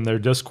in their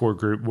Discord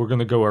group. We're going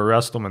to go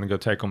arrest them and go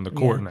take them to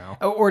court now.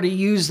 Or to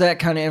use that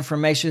kind of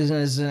information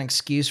as an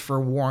excuse for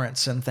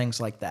warrants and things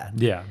like that.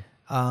 Yeah.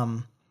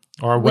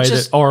 Or a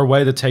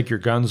way to take your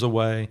guns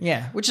away.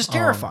 Yeah, which is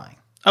terrifying.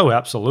 Oh,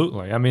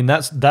 absolutely. I mean,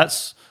 that's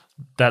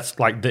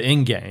like the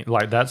end game.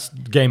 Like that's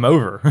game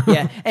over.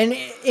 Yeah, and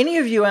any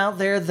of you out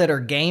there that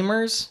are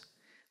gamers,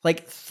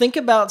 like think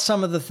about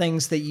some of the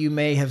things that you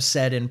may have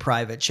said in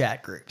private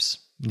chat groups.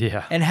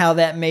 Yeah. And how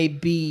that may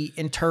be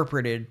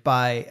interpreted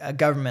by a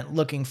government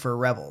looking for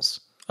rebels.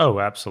 Oh,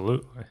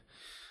 absolutely.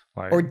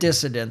 Or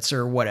dissidents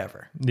or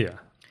whatever. Yeah.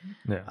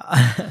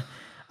 Yeah.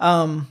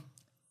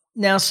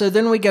 Now, so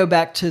then we go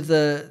back to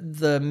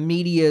the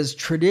media's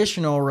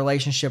traditional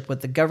relationship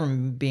with the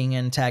government being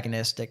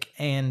antagonistic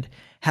and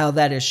how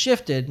that has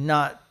shifted,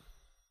 not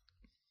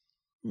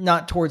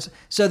towards...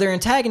 So their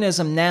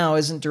antagonism now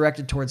isn't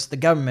directed towards the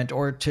government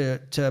or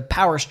to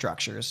power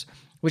structures,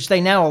 which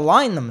they now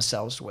align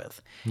themselves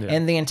with. Yeah.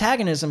 And the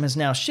antagonism has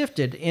now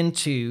shifted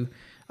into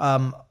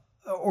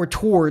or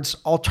towards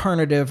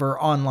alternative or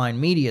online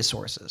media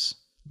sources.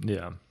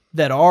 Yeah.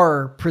 That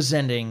are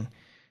presenting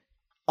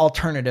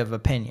alternative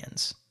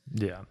opinions.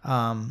 Yeah.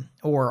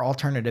 Or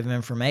alternative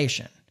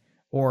information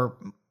or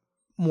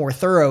more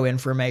thorough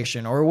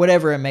information or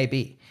whatever it may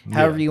be.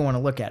 However you want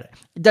to look at it.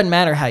 It doesn't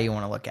matter how you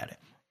want to look at it.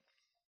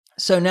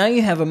 So now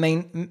you have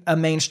a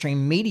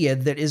mainstream media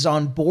that is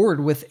on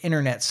board with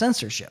internet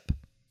censorship.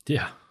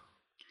 Yeah.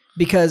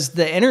 Because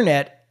the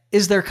internet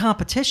is their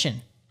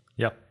competition.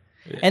 Yep.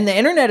 And the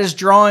internet is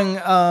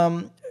drawing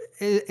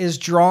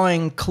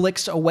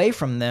clicks away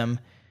from them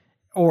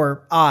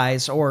or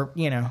eyes or,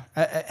 whatever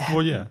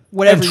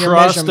and your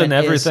trust measurement and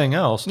everything is.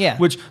 else. Yeah.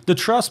 Which the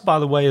trust, by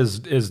the way, is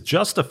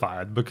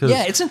justified because...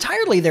 Yeah, it's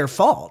entirely their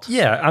fault.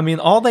 Yeah, I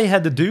mean, all they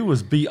had to do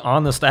was be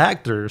honest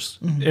actors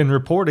in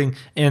reporting.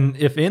 And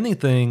if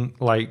anything,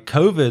 like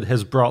COVID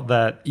has brought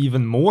that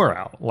even more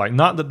out. Like,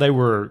 not that they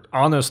were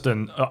honest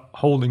and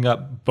holding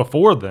up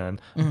before then,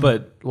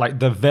 but like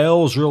the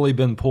veil's really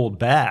been pulled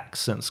back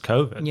since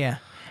COVID. Yeah.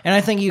 And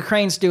I think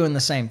Ukraine's doing the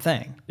same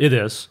thing. It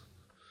is.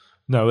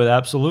 No, it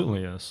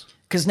absolutely is.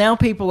 Because now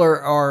people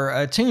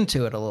are attuned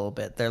to it a little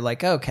bit. They're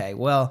like, okay,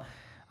 well,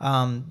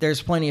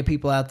 there's plenty of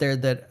people out there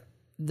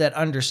that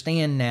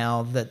understand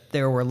now that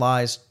there were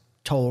lies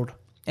told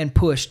and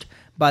pushed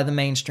by the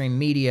mainstream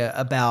media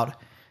about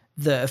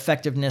the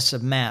effectiveness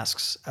of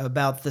masks,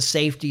 about the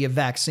safety of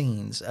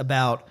vaccines,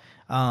 about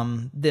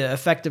the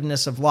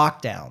effectiveness of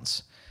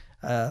lockdowns,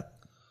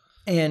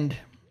 and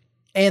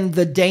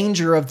the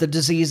danger of the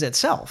disease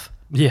itself.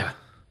 Yeah.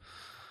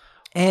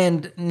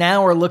 And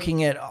now we're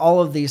looking at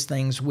all of these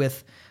things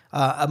with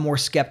a more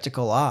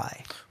skeptical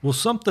eye. Well,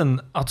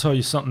 I'll tell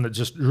you something that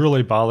just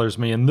really bothers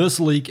me, and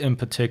this leak in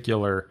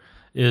particular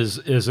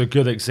is a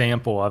good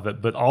example of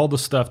it, but all the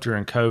stuff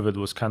during COVID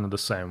was kind of the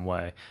same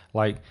way.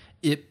 Like,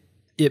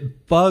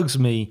 it bugs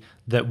me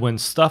that when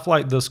stuff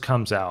like this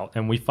comes out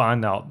and we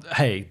find out,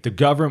 hey, the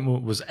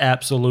government was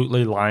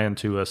absolutely lying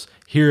to us,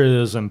 here it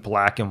is in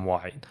black and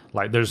white.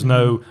 Like, there's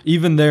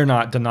even they're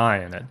not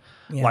denying it.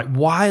 Yeah. Like,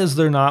 why is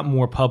there not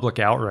more public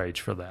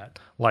outrage for that?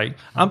 Like,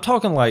 I'm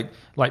talking like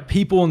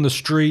people in the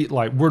street,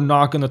 like, we're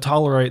not going to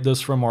tolerate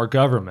this from our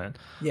government.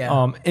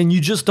 Yeah. And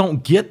you just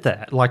don't get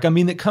that. Like, I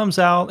mean, it comes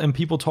out and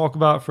people talk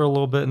about it for a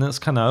little bit and then it's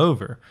kind of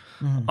over.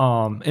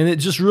 And it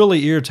just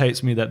really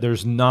irritates me that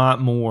there's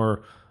not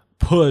more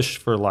push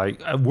for,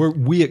 like,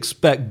 we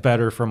expect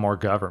better from our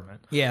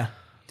government. Yeah.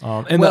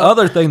 And the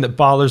other thing that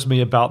bothers me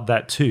about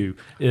that too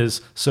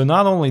is, so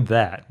not only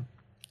that,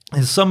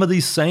 and some of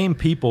these same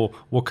people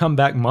will come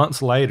back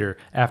months later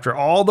after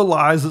all the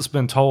lies that's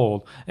been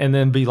told and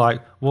then be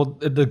like, well,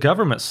 the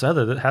government said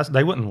that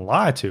they wouldn't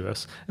lie to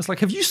us. It's like,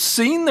 have you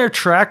seen their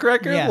track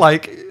record? Yeah.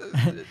 Like,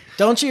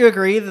 don't you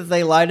agree that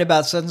they lied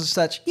about such and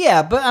such?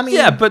 Yeah, but I mean...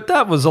 Yeah, but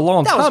that was a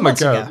long time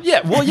ago.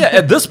 Yeah, well, yeah,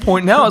 at this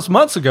point now it's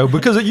months ago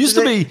because it used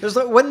to be...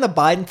 Wasn't the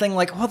Biden thing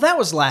like, well, that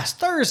was last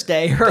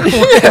Thursday or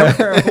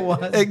whatever it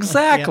was.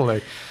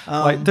 Exactly. Yeah.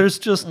 Like, there's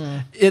just...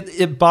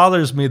 It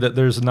bothers me that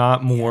there's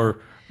not more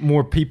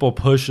people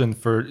pushing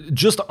for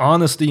just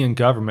honesty in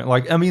government.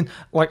 Like, I mean,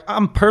 like,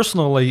 I'm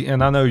personally,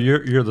 and I know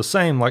you're the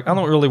same, like, I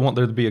don't really want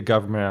there to be a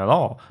government at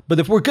all. But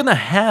if we're going to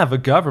have a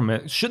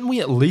government, shouldn't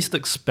we at least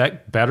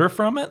expect better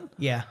from it?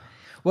 Yeah.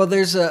 Well,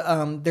 there's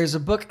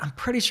a book, I'm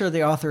pretty sure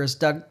the author is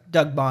Doug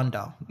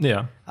Bandow.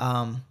 Yeah.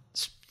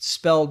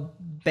 Spelled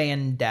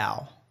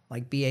Bandow,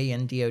 like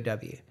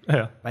Bandow.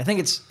 Yeah. I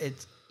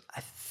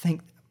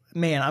think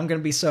man, I'm going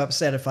to be so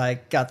upset if I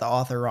got the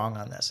author wrong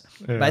on this.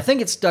 Yeah. But I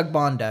think it's Doug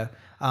Bandow.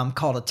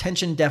 Called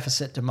Attention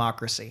Deficit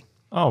Democracy.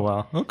 Oh,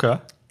 wow. Okay.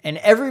 And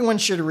everyone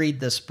should read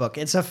this book.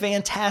 It's a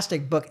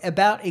fantastic book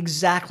about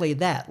exactly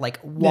that. Like,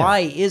 why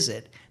is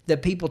it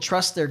that people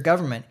trust their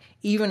government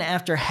even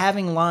after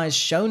having lies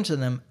shown to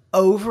them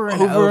over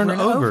and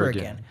over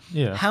again?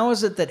 Yeah. How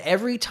is it that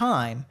every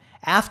time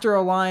after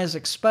a lie is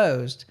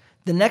exposed,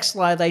 the next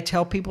lie they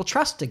tell people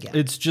trust again?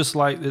 It's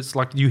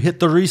like you hit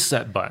the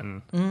reset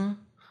button. Mm-hmm.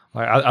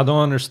 Like, I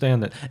don't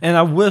understand that. And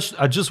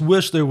I just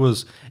wish there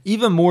was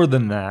even more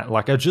than that.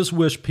 Like, I just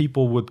wish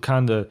people would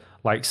kind of,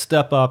 like,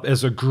 step up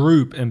as a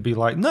group and be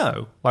like,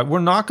 no, like, we're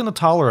not going to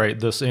tolerate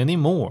this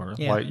anymore.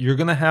 Yeah. Like, you're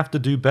going to have to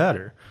do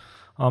better.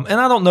 And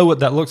I don't know what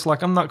that looks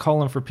like. I'm not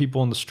calling for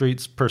people in the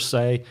streets per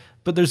se,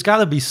 but there's got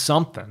to be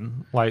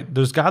something. Like,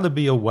 there's got to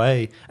be a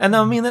way. And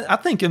I mean, I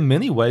think in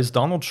many ways,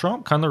 Donald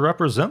Trump kind of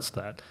represents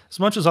that. As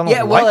much as I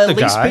don't like the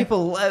guy. At least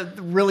people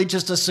really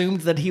just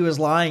assumed that he was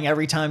lying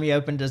every time he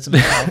opened his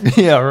mouth.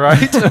 Yeah,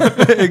 right.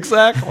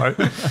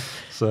 Exactly.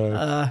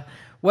 So,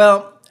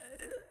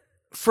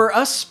 for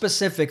us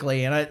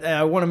specifically, and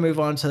I want to move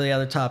on to the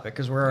other topic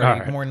because we're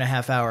already more than a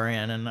half hour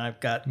in, and I've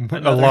got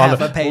a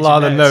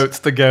lot of notes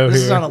to go.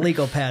 This is on a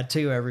legal pad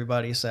too,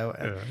 everybody. So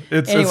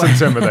it's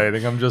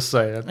intimidating. I'm just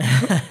saying.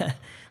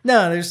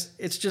 No,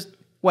 it's just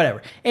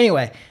whatever.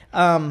 Anyway,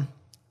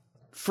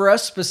 for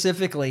us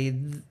specifically,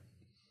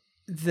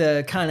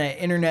 the kind of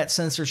internet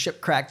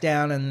censorship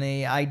crackdown and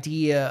the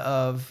idea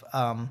of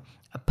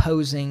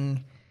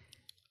opposing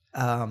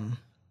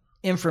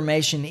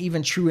information,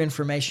 even true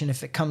information,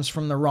 if it comes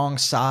from the wrong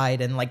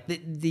side, and like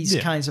these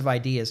kinds of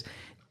ideas.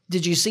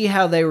 Did you see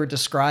how they were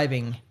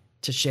describing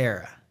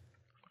Teixeira?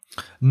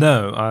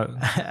 No.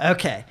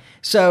 Okay.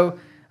 So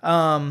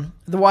the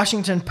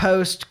Washington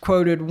Post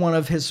quoted one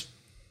of his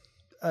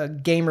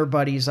gamer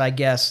buddies, I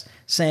guess,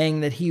 saying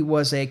that he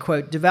was a,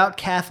 quote, devout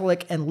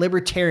Catholic and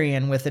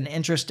libertarian with an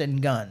interest in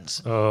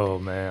guns. Oh,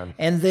 man.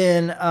 And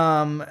then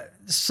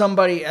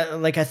somebody,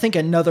 like I think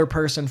another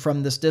person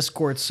from this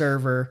Discord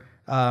server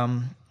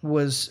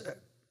was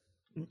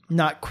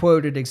not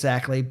quoted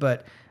exactly,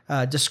 but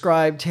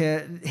described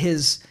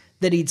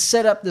that he'd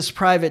set up this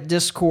private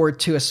Discord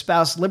to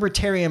espouse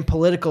libertarian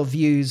political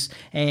views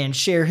and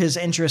share his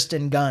interest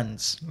in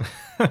guns.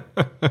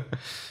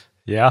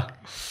 Yeah.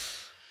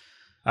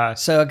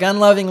 So a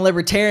gun-loving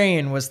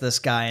libertarian was this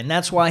guy, and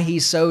that's why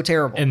he's so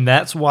terrible. And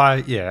that's why,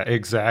 yeah,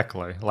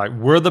 exactly. Like,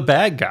 we're the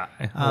bad guy.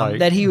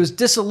 That he was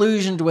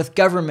disillusioned with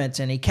government,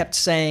 and he kept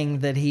saying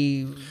that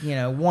he,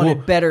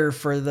 wanted better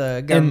for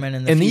the government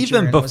in the future,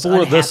 even before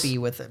was unhappy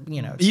with it.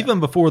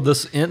 Even before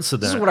this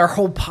incident, this is what our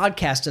whole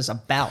podcast is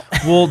about.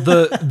 Well,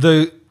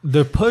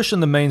 the push in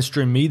the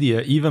mainstream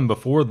media, even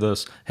before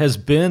this, has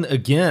been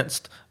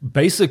against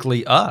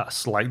basically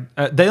us. Like,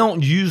 they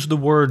don't use the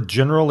word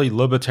generally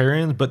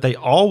libertarians, but they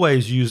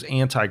always use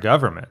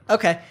anti-government.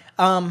 Okay.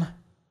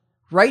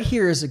 right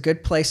here is a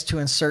good place to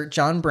insert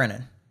John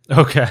Brennan.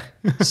 Okay.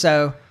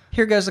 So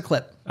here goes a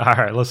clip. All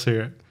right, let's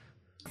hear it.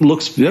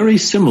 Looks very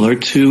similar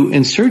to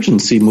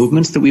insurgency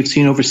movements that we've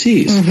seen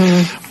overseas,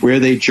 where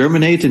they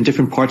germinate in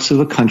different parts of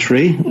a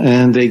country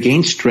and they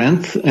gain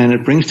strength, and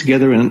it brings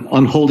together an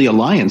unholy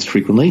alliance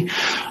frequently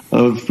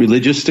of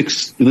religious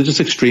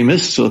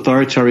extremists,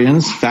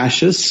 authoritarians,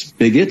 fascists,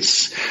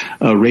 bigots,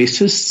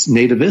 racists,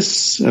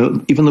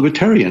 nativists, even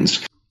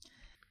libertarians.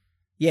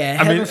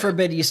 Yeah, heaven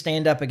forbid you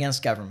stand up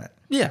against government.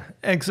 Yeah,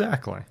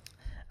 exactly.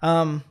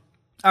 All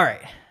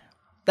right,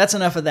 that's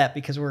enough of that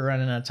because we're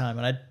running out of time,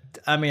 and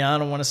I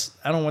don't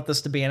want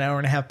this to be an hour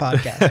and a half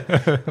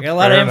podcast. We got a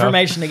lot of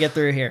information to get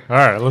through here. All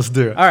right, let's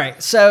do it. All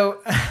right, so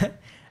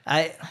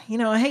I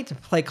hate to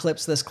play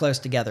clips this close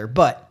together,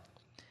 but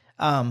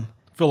I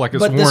feel like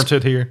it's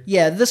warranted here.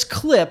 Yeah, this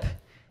clip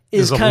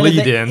is kind of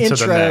the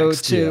intro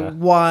to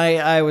why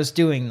I was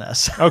doing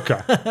this. Okay.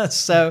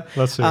 So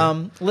let's see.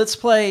 Let's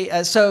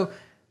play. So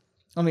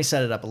let me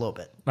set it up a little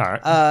bit. All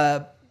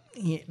right.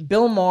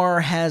 Bill Maher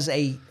has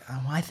I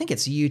think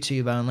it's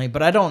YouTube only,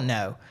 but I don't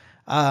know.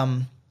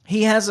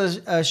 He has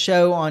a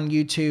show on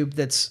YouTube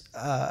that's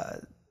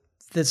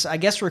I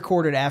guess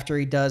recorded after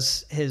he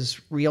does his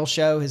real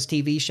show, his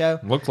TV show.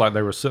 Looked like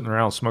they were sitting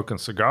around smoking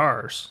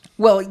cigars.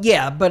 Well,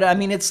 yeah, but I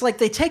mean, it's like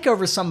they take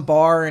over some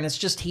bar and it's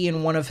just he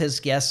and one of his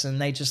guests, and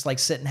they just like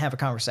sit and have a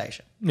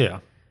conversation. Yeah,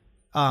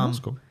 that's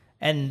cool.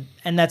 And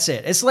that's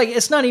it. It's like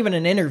it's not even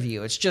an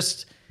interview. It's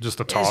just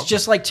a talk. It's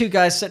just like two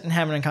guys sitting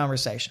having a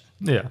conversation.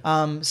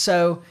 Yeah.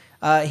 So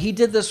he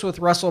did this with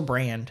Russell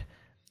Brand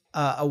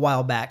a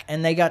while back,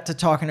 and they got to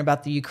talking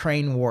about the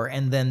Ukraine war,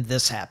 and then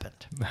this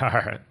happened. All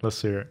right,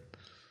 let's hear it.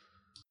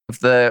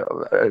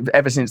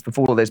 Ever since the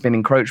fall, there's been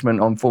encroachment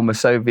on former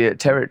Soviet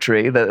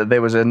territory, that there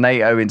was a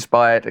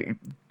NATO-inspired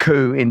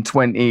coup in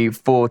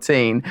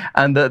 2014,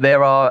 and that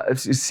there are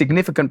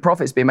significant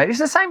profits being made. It's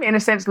the same in a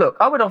sense. Look,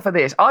 I would offer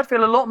this. I'd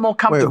feel a lot more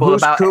comfortable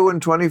about... coup in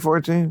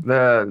 2014?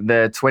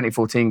 The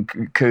 2014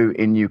 coup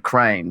in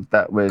Ukraine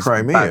that was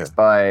backed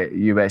by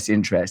U.S.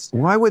 interests.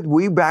 Why would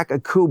we back a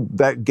coup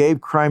that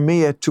gave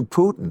Crimea to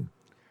Putin?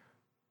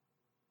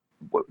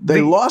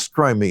 They lost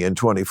Crimea in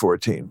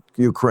 2014,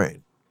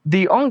 Ukraine.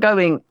 The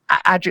ongoing,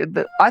 I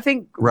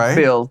think, right.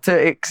 Bill,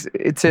 to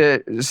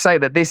say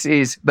that this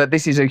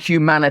is a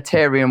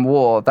humanitarian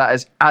war that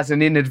has, as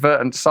an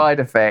inadvertent side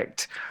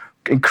effect,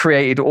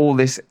 created all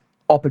this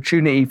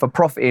opportunity for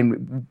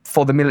profiting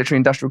for the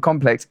military-industrial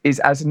complex is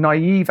as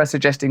naive as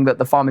suggesting that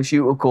the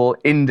pharmaceutical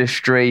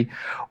industry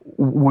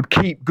would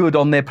keep good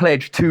on their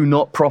pledge to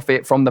not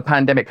profit from the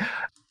pandemic.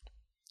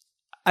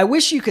 I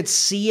wish you could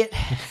see it,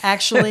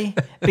 actually,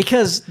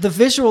 because the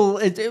visual,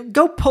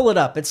 go pull it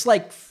up. It's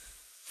like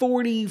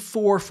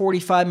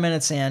 45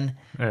 minutes in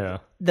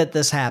that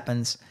this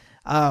happens.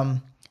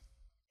 And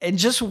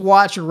just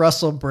watch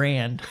Russell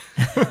Brand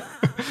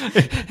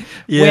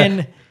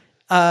when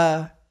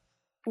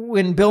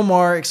Bill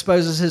Maher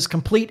exposes his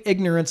complete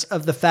ignorance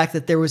of the fact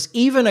that there was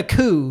even a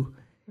coup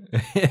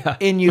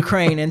in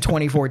Ukraine in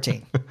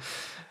 2014.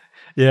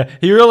 Yeah,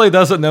 he really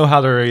doesn't know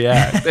how to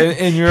react.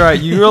 And you're right,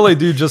 you really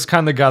do just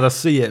kind of got to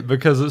see it,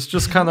 because it's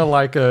just kind of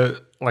like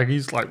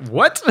he's like,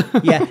 what?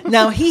 Yeah.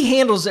 Now, he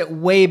handles it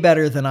way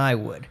better than I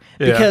would.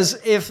 Because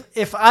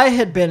if I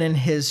had been in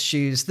his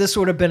shoes, this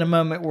would have been a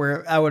moment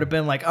where I would have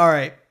been like, all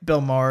right,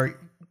 Bill Maher,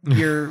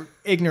 you're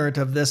ignorant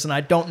of this and I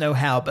don't know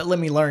how, but let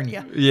me learn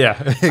you.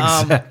 Yeah,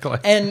 exactly.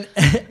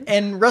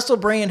 And Russell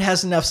Brand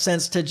has enough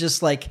sense to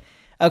just like,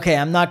 okay,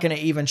 I'm not going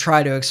to even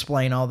try to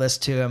explain all this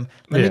to him.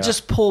 Let me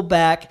just pull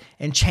back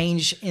and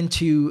change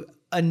into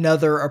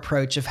another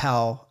approach of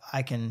how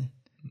I can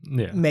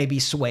maybe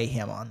sway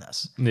him on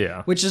this.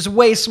 Yeah. Which is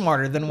way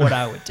smarter than what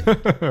I would do.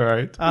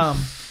 Right.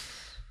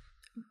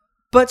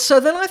 But so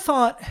then I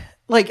thought,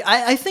 like,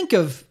 I think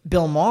of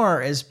Bill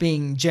Maher as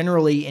being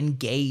generally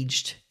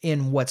engaged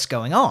in what's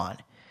going on.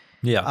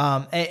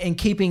 Yeah. And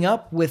keeping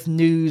up with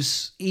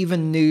news,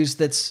 even news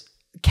that's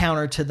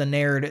counter to the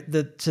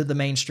narrative, to the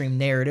mainstream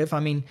narrative. I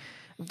mean,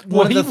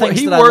 one of the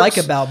things that I like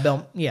about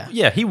Bill,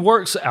 he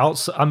works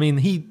out. I mean,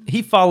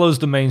 he follows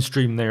the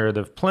mainstream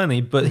narrative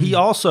plenty, but he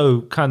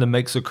also kind of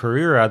makes a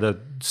career out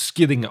of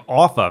skidding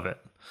off of it.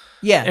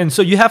 Yeah. And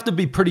so you have to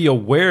be pretty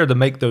aware to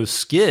make those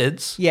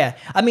skids. Yeah.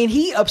 I mean,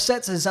 he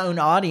upsets his own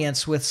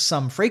audience with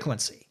some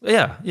frequency.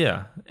 Yeah,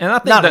 yeah. And I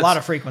think not a lot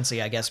of frequency,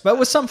 I guess, but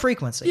with some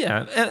frequency.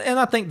 Yeah, and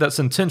I think that's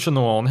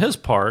intentional on his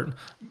part.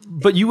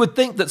 But you would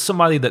think that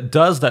somebody that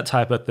does that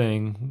type of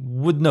thing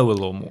would know a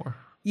little more.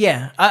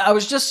 Yeah. I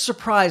was just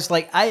surprised.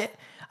 Like,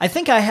 I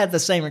think I had the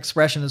same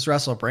expression as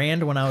Russell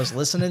Brand when I was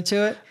listening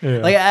to it. Yeah.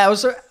 Like I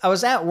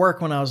was at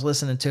work when I was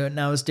listening to it, and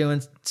I was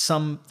doing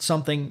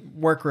something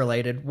work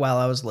related while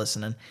I was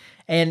listening,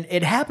 and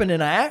it happened,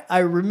 and I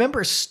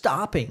remember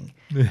stopping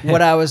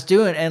what I was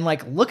doing and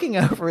like looking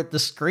over at the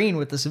screen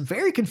with this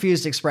very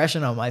confused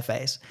expression on my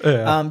face,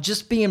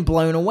 just being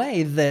blown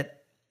away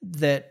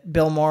that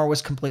Bill Maher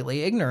was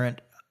completely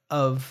ignorant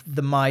of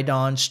the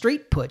Maidan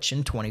street putsch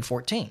in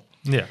 2014.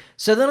 Yeah.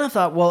 So then I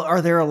thought, well,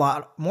 are there a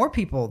lot more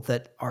people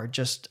that are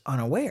just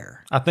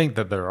unaware? I think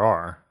that there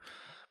are.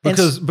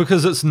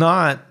 because it's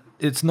not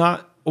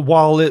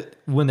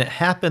when it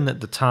happened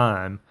at the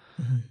time,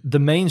 the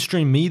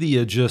mainstream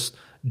media just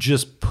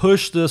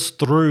pushed this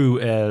through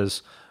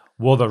as,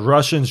 well, the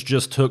Russians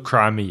just took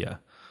Crimea.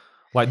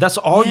 Like that's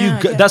all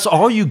that's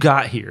all you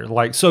got here.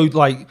 Like, so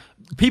like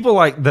people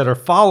like that are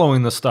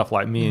following the stuff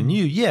like me and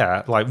you,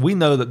 like we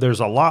know that there's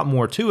a lot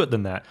more to it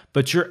than that.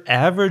 But your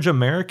average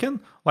American,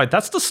 like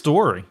that's the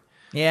story.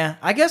 Yeah,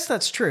 I guess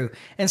that's true.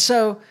 And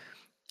so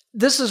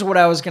this is what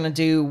I was going to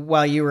do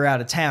while you were out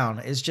of town,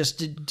 is just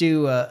to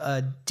do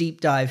a deep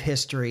dive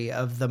history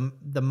of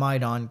the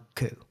Maidan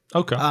coup.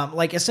 Okay.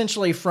 Like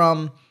essentially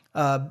from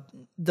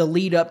the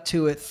lead up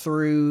to it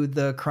through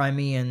the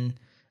Crimean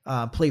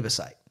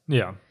plebiscite.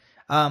 Yeah.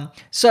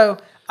 So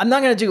I'm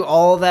not going to do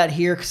all of that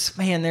here because,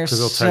 man,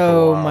 there's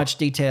so much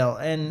detail.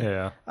 And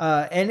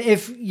and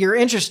if you're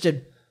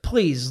interested,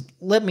 please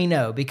let me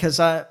know, because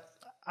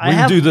we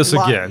can do this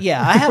again.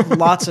 Yeah, I have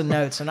lots of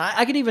notes, and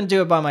I could even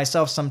do it by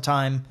myself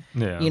sometime,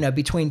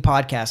 between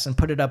podcasts, and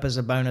put it up as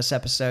a bonus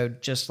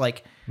episode, just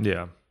like,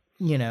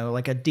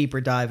 like a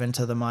deeper dive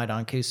into the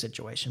Maidan coup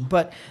situation.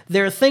 But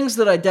there are things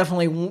that I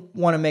definitely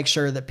want to make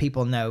sure that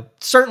people know.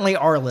 Certainly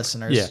our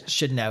listeners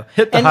should know.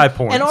 Hit the high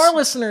points. And our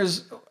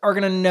listeners are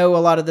going to know a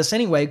lot of this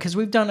anyway, because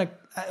we've done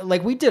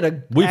we've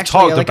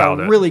talked about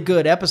a really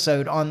good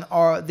episode on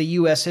the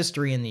U.S.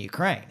 history in the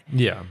Ukraine.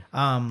 Yeah.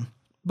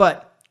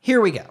 But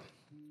here we go.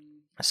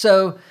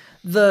 So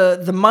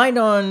the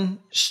Maidan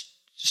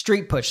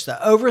street push,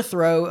 the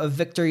overthrow of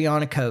Viktor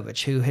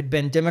Yanukovych, who had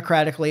been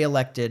democratically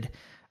elected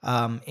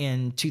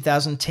in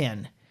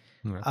 2010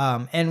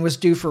 and was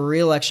due for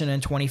re-election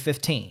in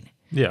 2015,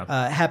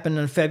 happened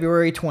on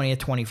February 20th,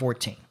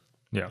 2014.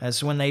 Yeah,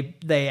 that's when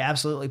they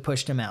absolutely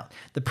pushed him out.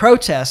 The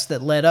protests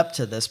that led up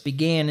to this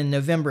began in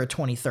November of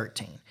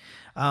 2013.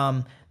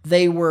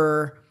 They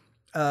were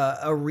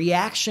a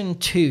reaction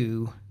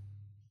to...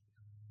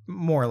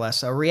 more or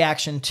less a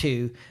reaction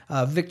to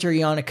Viktor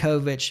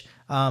Yanukovych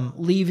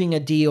leaving a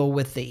deal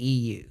with the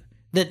EU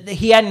that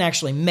he hadn't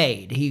actually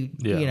made.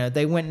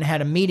 They went and had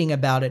a meeting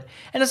about it,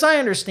 and as I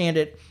understand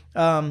it,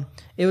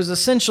 it was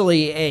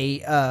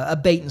essentially a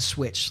bait and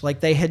switch. Like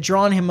they had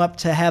drawn him up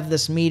to have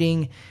this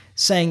meeting,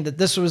 saying that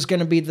this was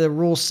going to be the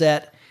rule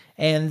set,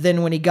 and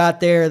then when he got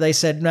there, they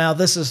said, "Now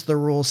this is the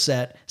rule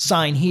set.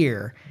 Sign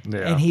here,"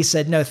 and he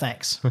said, "No,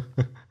 thanks."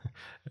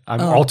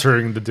 I'm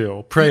altering the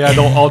deal. Pray I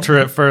don't alter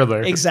it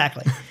further.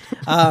 Exactly.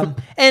 And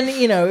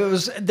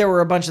there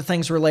were a bunch of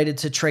things related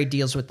to trade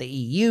deals with the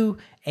EU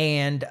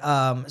and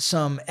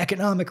some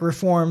economic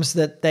reforms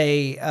that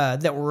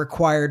that were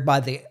required by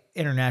the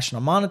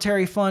International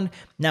Monetary Fund.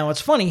 Now,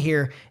 what's funny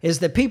here is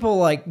that people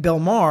like Bill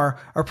Maher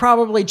are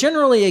probably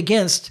generally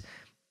against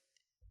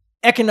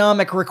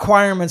economic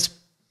requirements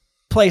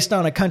placed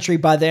on a country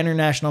by the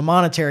International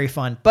Monetary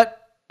Fund, but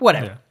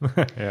whatever.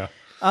 Yeah.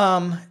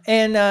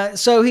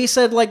 So he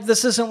said, like,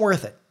 this isn't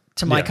worth it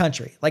to my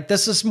country. Like,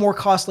 this is more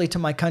costly to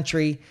my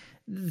country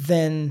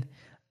than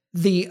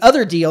the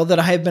other deal that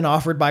I have been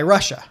offered by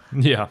Russia.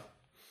 Yeah.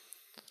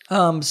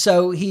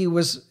 So he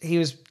was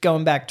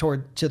going back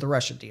to the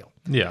Russia deal.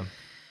 Yeah.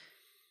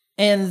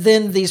 And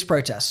then these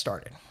protests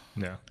started.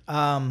 Yeah.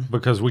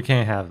 Because we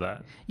can't have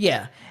that.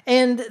 Yeah.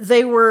 And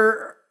they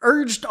were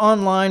urged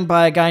online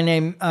by a guy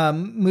named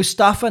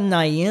Mustafa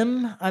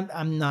Naim.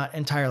 I'm not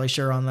entirely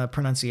sure on the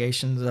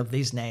pronunciations of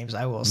these names,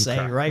 I will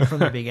say right from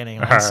the beginning.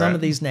 Like, some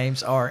of these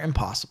names are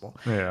impossible.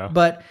 Yeah.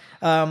 But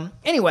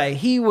anyway,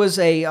 he was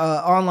a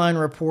online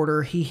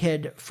reporter. He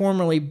had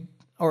formerly,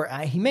 or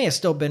he may have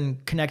still been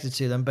connected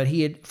to them, but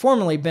he had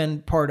formerly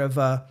been part of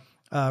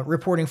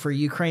reporting for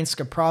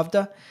Ukrainska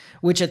Pravda,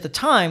 which at the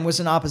time was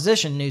an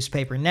opposition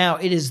newspaper. Now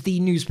it is the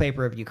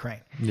newspaper of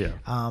Ukraine. Yeah.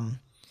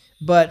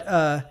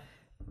 But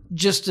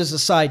just as a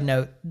side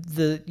note,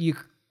 the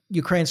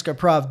Ukrainska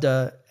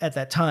Pravda at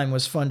that time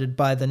was funded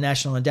by the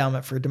National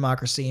Endowment for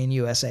Democracy and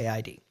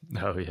USAID.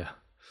 Oh, yeah.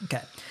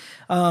 Okay.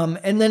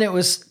 And then it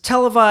was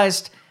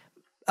televised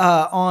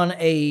on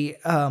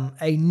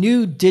a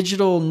new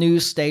digital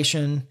news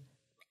station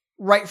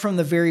right from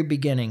the very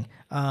beginning.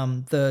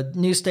 The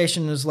news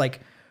station was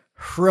like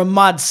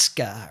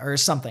Hromadska or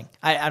something.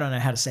 I don't know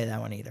how to say that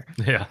one either.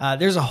 Yeah.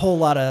 There's a whole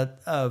lot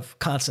of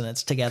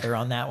consonants together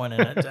on that one,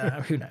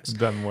 and who knows?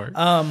 Doesn't work.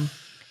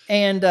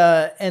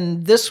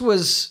 And this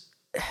was...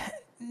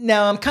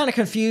 Now, I'm kind of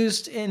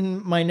confused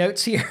in my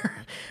notes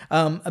here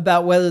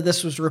about whether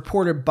this was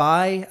reported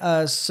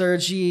by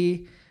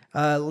Sergei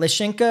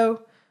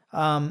Lyshenko,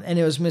 and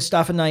it was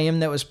Mustafa Naim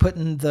that was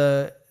putting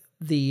the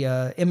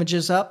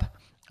images up,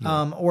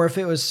 or if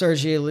it was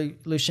Sergei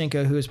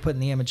Lyshenko who was putting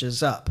the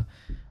images up.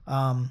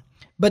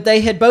 But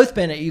they had both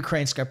been at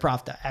Ukrainska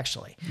Pravda,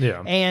 actually.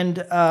 Yeah. And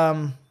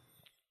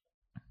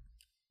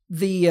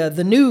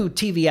the new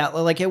TV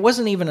outlet, like, it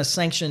wasn't even a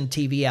sanctioned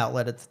TV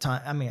outlet at the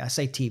time. I mean, I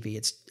say TV,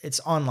 it's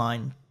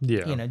online,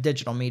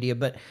 digital media,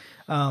 but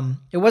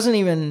it wasn't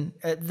even,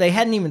 they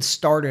hadn't even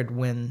started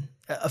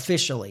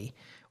officially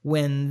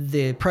when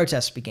the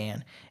protests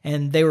began.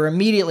 And they were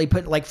immediately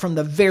from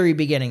the very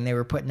beginning, they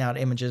were putting out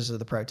images of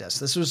the protests.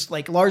 This was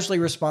like largely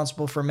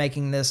responsible for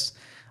making this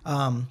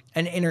an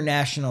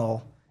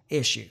international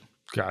issue.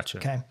 Gotcha.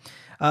 Okay.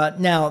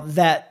 Now,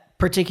 that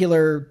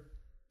particular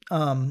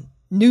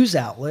news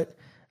outlet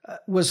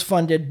was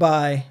funded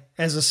by,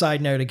 as a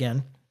side note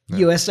again,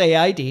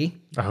 USAID.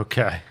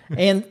 Okay.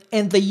 and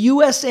the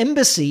U.S.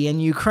 Embassy in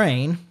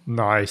Ukraine.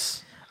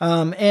 Nice.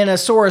 And a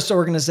Soros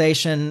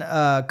organization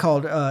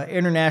called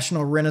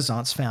International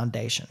Renaissance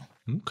Foundation.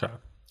 Okay.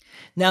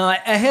 Now,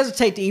 I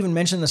hesitate to even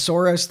mention the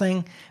Soros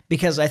thing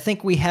because I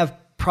think we have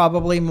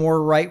probably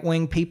more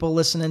right-wing people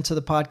listening to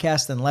the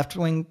podcast than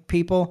left-wing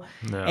people.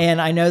 No.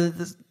 And I know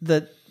that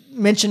the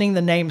mentioning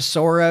the name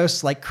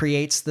Soros like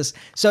creates this.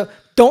 So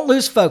don't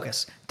lose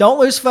focus. Don't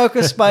lose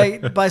focus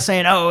by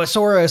saying, oh,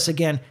 Soros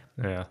again.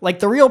 Yeah. Like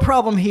the real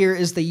problem here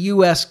is the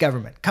U.S.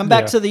 government. Come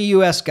back to the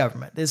U.S.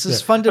 government. This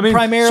is funded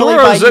primarily Soros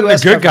by U.S. isn't the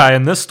good government. guy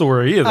in this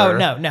story either. Oh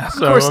no, of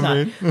course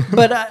not.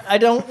 But I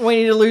don't want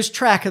you to lose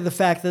track of the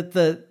fact that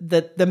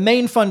the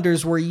main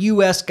funders were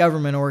U.S.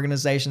 government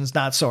organizations,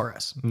 not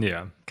Soros.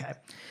 Yeah. Okay.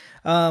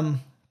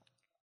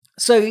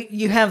 So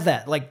you have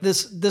that. Like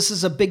this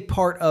is a big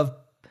part of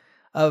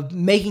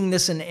making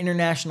this an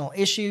international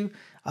issue,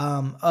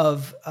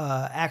 of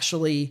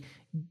actually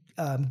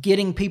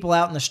getting people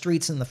out in the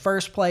streets in the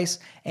first place.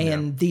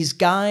 And these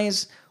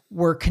guys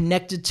were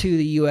connected to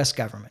the U.S.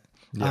 government.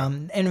 Yeah.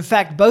 And in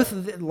fact, both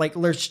of like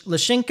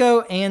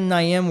Lyshenko and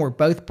Naim were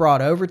both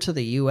brought over to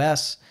the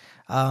U.S.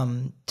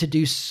 To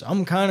do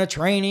some kind of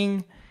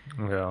training,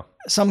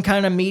 some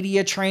kind of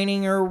media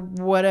training or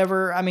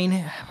whatever. I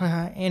mean,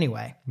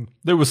 anyway.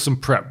 There was some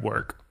prep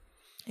work.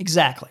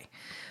 Exactly.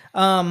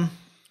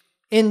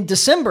 In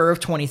December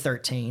of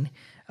 2013,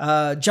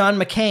 John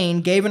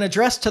McCain gave an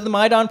address to the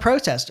Maidan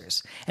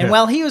protesters. And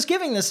while he was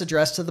giving this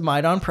address to the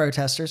Maidan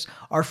protesters,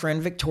 our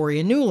friend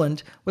Victoria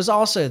Nuland was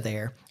also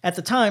there. At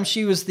the time,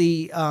 she was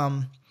the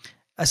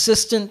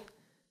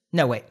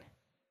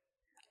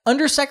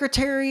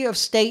Undersecretary of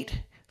State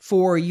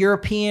for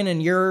European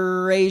and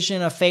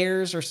Eurasian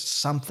Affairs or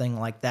something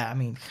like that. I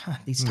mean,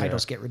 these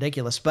titles get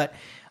ridiculous. But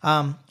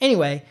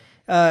anyway,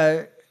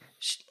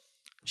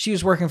 she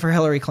was working for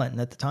Hillary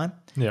Clinton at the time.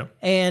 Yeah.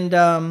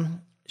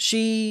 And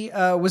she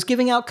was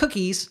giving out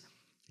cookies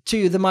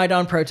to the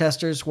Maidan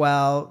protesters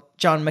while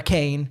John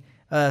McCain,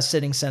 a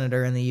sitting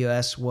senator in the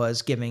U.S.,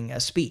 was giving a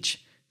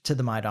speech to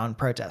the Maidan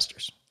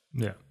protesters.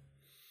 Yeah.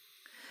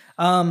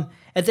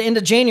 At the end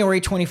of January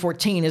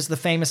 2014 is the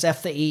famous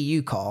F the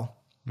EU call.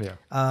 Yeah.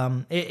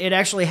 It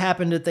actually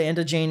happened at the end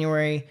of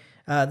January.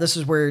 This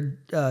is where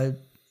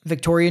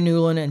Victoria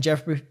Nuland and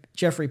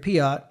Jeffrey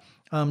Piot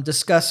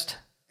discussed,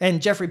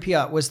 and Jeffrey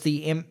Piot was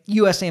the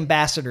U.S.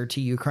 ambassador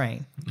to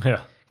Ukraine.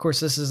 Yeah. Of course,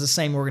 this is the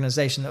same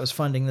organization that was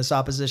funding this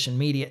opposition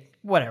media,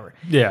 whatever.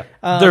 Yeah,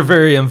 they're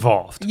very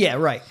involved. Yeah,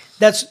 right.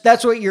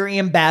 That's what your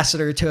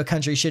ambassador to a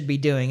country should be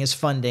doing, is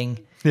funding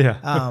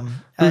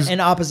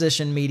an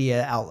opposition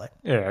media outlet.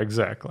 Yeah,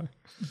 exactly.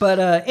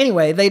 But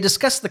anyway, they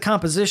discussed the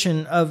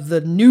composition of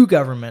the new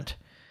government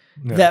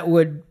that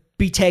would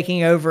be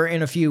taking over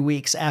in a few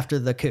weeks after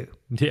the coup.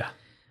 Yeah.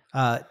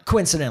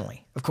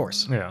 Coincidentally, of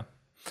course. Yeah.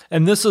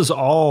 And this is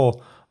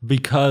all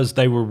because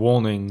they were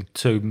wanting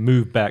to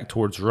move back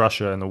towards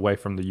Russia and away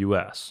from the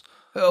U.S.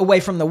 Away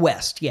from the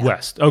West, yeah.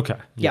 West, okay.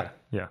 Yeah.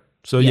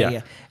 So,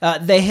 yeah.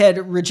 They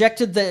had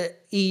rejected the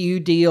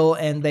EU deal,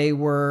 and they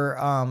were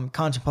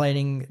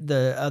contemplating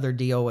the other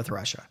deal with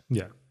Russia.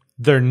 Yeah.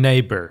 Their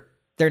neighbor.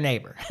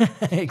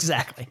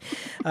 Exactly.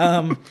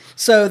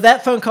 So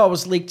that phone call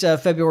was leaked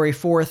February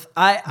 4th.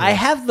 I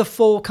have the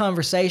full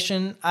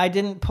conversation. I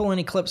didn't pull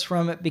any clips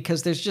from it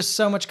because there's just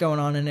so much going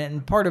on in it.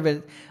 And part of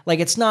it, like,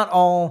 it's not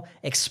all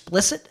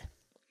explicit.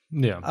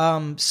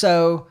 Yeah.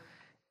 So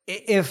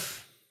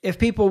if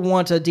people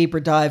want a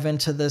deeper dive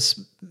into this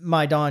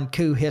Maidan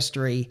coup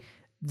history,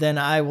 then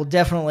I will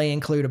definitely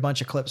include a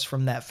bunch of clips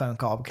from that phone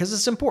call because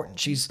it's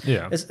important.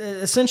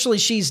 Essentially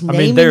she's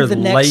naming the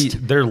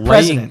next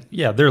president.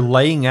 They're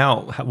laying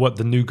out what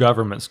the new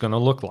government's going to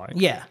look like.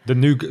 Yeah.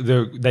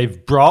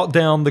 They've brought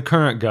down the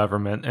current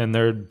government, and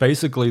they're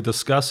basically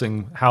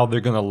discussing how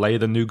they're going to lay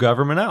the new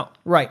government out.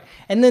 Right.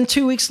 And then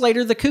 2 weeks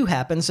later, the coup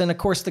happens. And of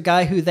course, the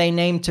guy who they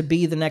named to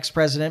be the next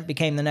president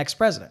became the next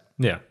president.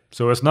 Yeah.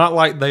 So it's not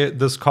like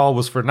this call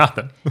was for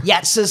nothing.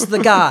 Yats is the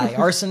guy.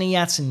 Arseny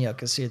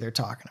Yatsenyuk is who they're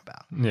talking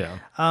about. Yeah.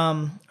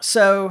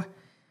 So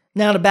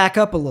now to back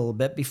up a little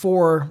bit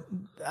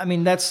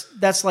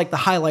that's like the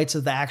highlights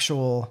of the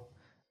actual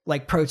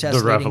like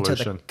protest leading to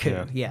the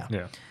coup.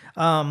 Yeah.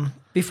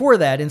 Before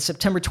that, in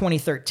September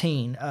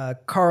 2013,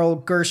 Carl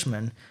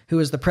Gershman, who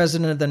is the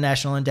president of the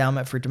National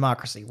Endowment for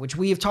Democracy, which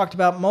we have talked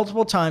about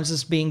multiple times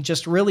as being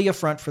just really a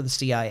front for the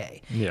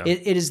CIA. Yeah.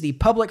 It is the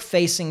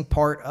public-facing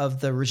part of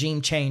the regime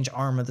change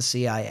arm of the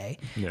CIA.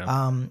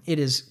 Yeah. It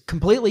is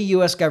completely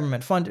U.S.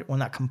 government funded. Well,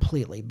 not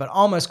completely, but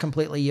almost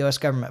completely U.S.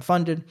 government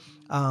funded.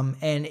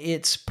 And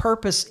its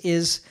purpose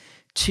is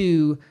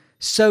to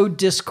sow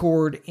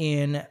discord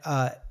in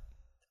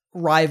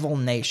rival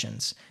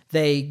nations.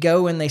 They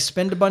go and they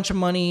spend a bunch of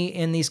money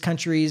in these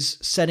countries,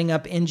 setting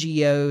up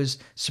NGOs,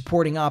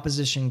 supporting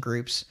opposition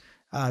groups,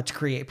 to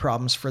create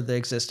problems for the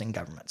existing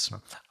governments.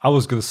 I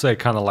was going to say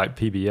kind of like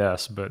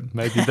PBS, but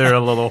maybe they're a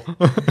little,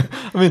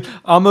 I mean,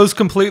 almost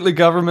completely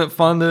government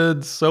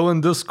funded,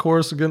 sowing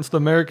discourse against the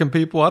American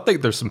people. I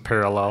think there's some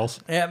parallels.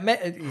 Yeah,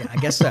 I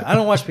guess so. I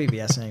don't watch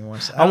PBS anymore.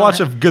 So I watch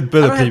a good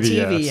bit of PBS. I don't have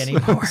TV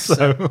anymore.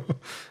 So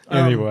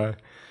anyway.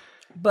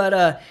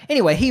 But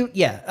anyway,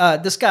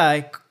 this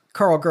guy,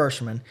 Carl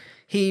Gershman,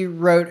 he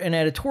wrote an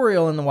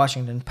editorial in the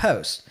Washington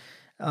Post,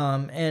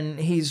 and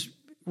he's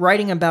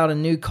writing about a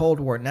new Cold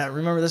War. Now,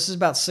 remember, this is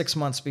about 6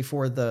 months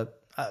before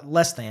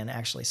less than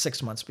actually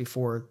 6 months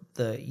before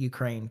the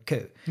Ukraine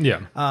coup.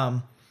 Yeah.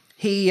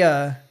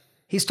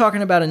 He's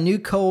talking about a new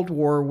Cold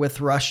War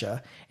with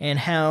Russia and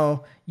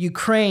how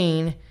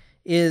Ukraine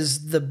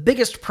is the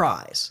biggest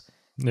prize.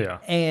 Yeah.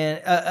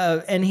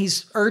 And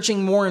he's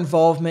urging more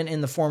involvement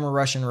in the former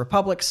Russian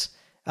republics,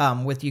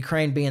 with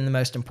Ukraine being the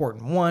most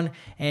important one.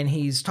 And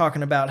he's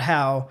talking about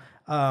how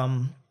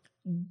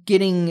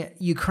getting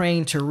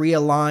Ukraine to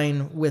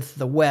realign with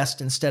the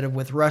West instead of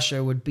with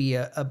Russia would be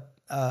a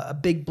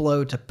big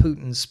blow to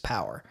Putin's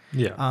power.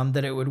 Yeah.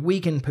 That it would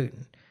weaken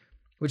Putin,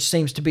 which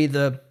seems to be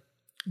the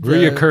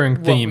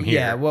reoccurring theme here.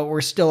 Yeah, what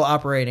we're still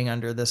operating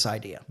under, this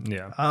idea.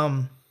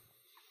 Yeah.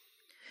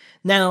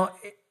 Now,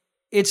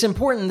 it's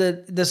important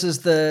that this is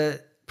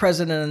the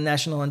president of the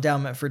National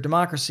Endowment for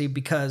Democracy,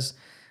 because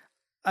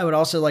I would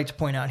also like to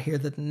point out here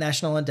that the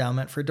National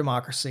Endowment for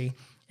Democracy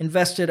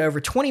invested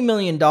over $20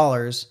 million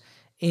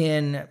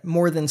in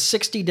more than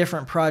 60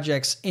 different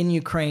projects in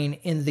Ukraine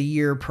in the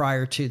year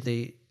prior to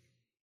the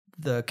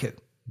coup.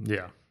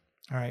 Yeah.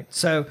 All right.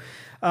 So,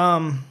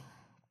 was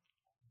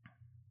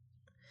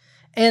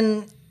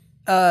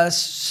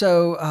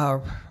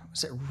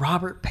it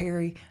Robert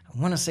Perry? I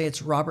want to say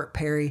it's Robert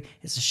Perry.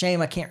 It's a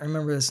shame I can't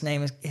remember his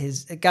name.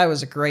 The guy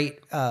was a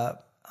great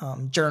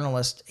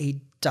journalist.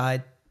 He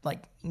died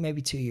like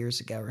maybe 2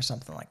 years ago or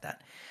something like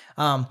that.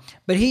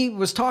 But he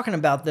was talking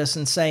about this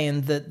and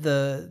saying that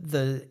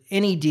the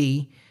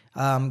NED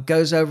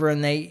goes over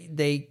and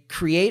they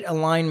create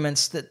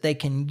alignments that they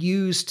can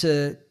use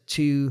to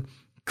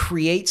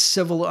create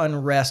civil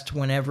unrest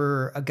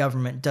whenever a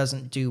government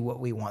doesn't do what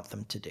we want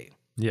them to do.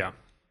 Yeah.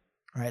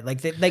 Right,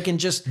 like they can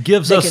just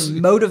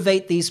can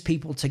motivate these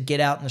people to get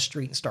out in the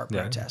street and start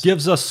protesting.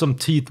 Gives us some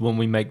teeth when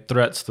we make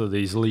threats to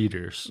these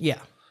leaders. Yeah,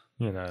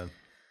 you know.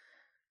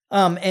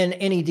 And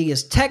NED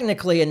is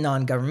technically a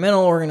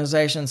non-governmental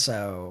organization,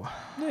 so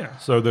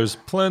so there's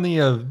plenty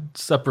of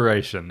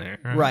separation there.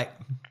 Right.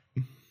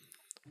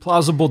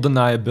 Plausible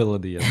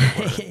deniability of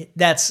the word.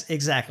 That's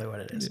exactly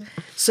what it is.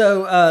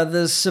 So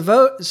the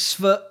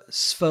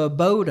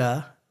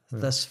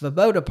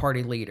Svoboda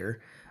Party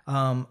leader,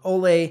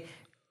 Ole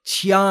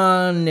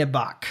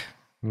Tyanibak.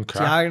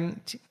 Okay.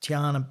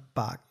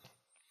 Tyanibak.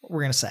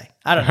 We're going to say.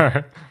 I don't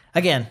know.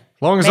 Again.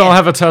 As long as I'll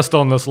have a test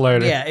on this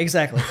later. Yeah,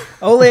 exactly.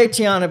 Ole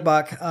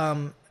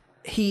Tyanibak,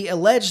 he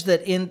alleged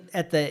that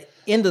at the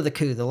end of the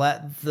coup,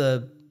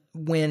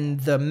 when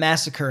the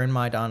massacre in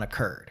Maidan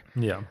occurred.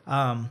 Yeah.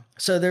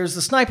 So there's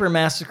the sniper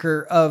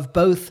massacre of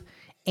both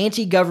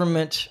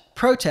anti-government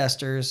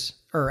protesters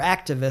or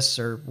activists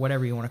or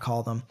whatever you want to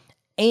call them,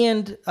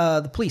 and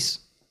the police.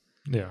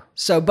 Yeah.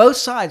 So both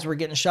sides were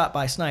getting shot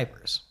by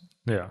snipers.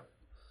 Yeah.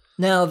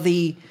 Now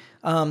the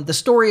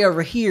story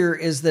over here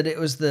is that it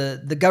was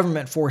the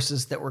government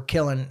forces that were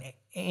killing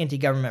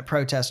anti-government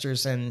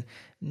protesters, and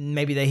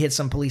maybe they hit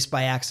some police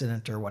by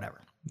accident or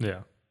whatever.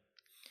 Yeah.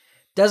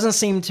 Doesn't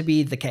seem to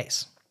be the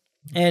case.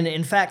 And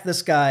in fact,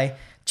 this guy,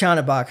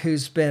 Tyanibak,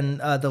 who's been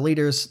the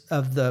leaders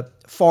of the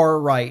far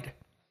right,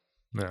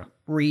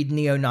 read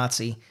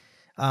neo-Nazi,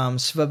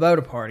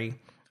 Svoboda Party,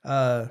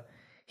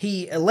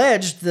 he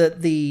alleged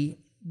that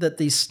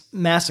these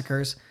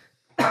massacres,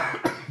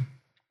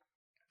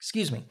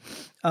 excuse me,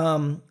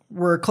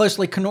 were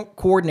closely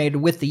coordinated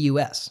with the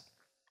U.S.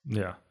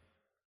 Yeah,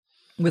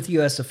 with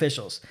U.S.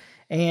 officials,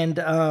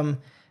 and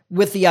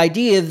with the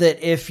idea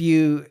that if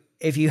you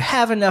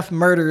have enough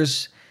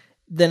murders,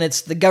 then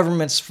it's the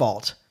government's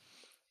fault.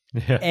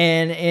 Yeah.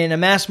 And in a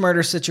mass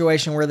murder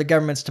situation where the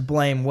government's to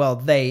blame, well,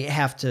 they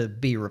have to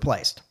be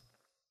replaced.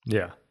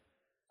 Yeah,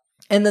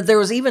 and that there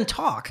was even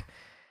talk.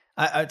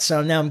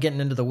 So now I'm getting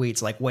into the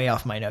weeds, like way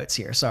off my notes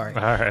here. Sorry.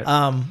 All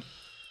right.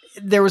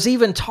 There was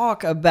even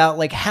talk about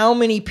like how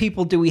many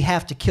people do we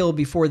have to kill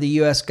before the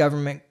U.S.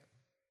 government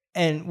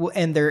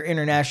and their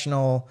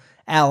international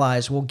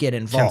allies will get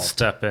involved. Can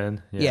step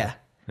in. Yeah.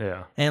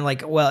 Yeah. And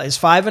like, well, is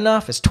 5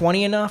 enough? Is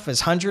 20 enough?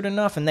 Is 100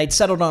 enough? And they'd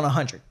settled on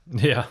 100.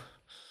 Yeah.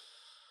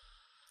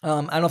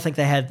 I don't think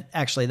they had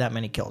actually that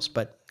many kills,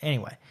 but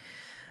anyway.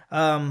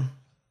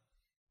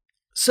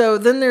 So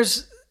then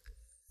there's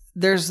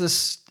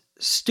this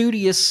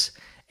studious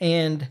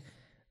and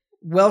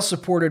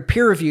well-supported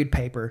peer-reviewed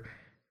paper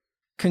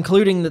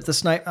concluding that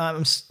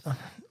the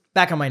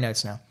back on my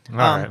notes now.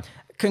 Right.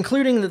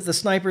 Concluding that the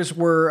snipers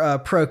were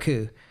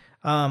pro-coup.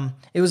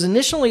 It was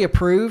initially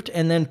approved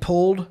and then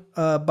pulled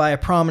by a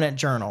prominent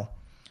journal,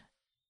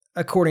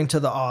 according to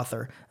the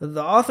author.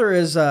 The author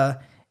is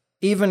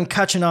Ivan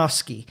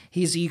Kachanovsky.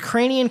 He's a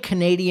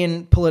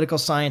Ukrainian-Canadian political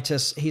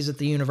scientist. He's at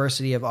the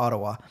University of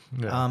Ottawa.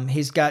 Yeah.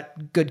 He's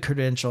got good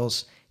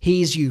credentials.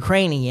 He's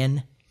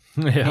Ukrainian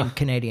and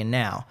Canadian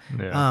now.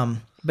 Yeah.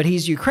 But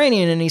he's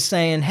Ukrainian, and he's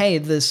saying, hey,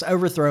 this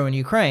overthrow in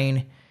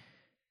Ukraine,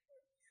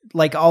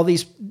 like all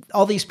these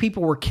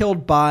people were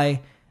killed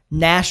by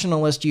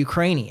nationalist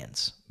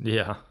Ukrainians.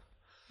 Yeah.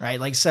 Right?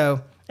 Like,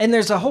 so, and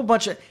there's a whole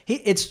bunch of,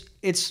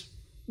 it's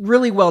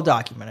really well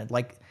documented.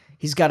 Like,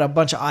 he's got a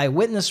bunch of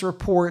eyewitness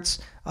reports,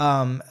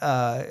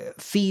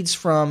 feeds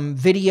from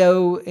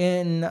video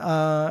in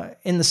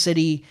the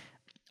city,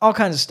 all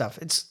kinds of stuff.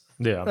 It's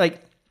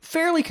like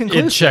fairly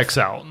conclusive. It checks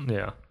out.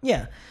 Yeah.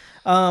 Yeah.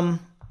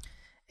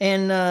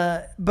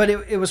 But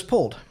it was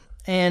pulled.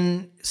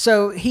 And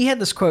so he had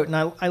this quote, and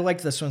I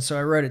liked this one, so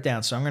I wrote it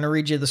down. So I'm going to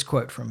read you this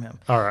quote from him.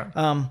 All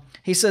right.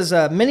 He says,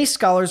 many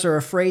scholars are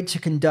afraid to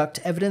conduct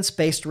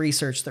evidence-based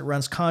research that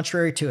runs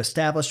contrary to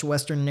established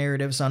Western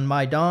narratives on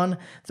Maidan,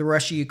 the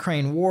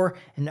Russia-Ukraine war,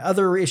 and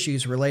other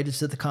issues related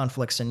to the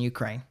conflicts in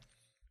Ukraine.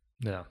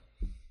 Yeah.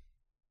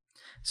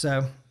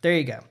 So there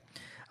you go.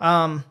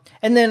 And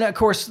then, of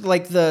course,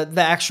 like the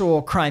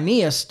actual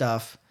Crimea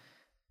stuff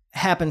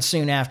happened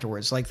soon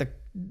afterwards. Like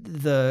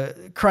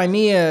the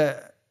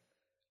Crimea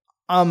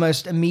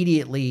almost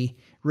immediately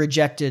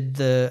rejected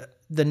the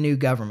new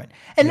government.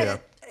 And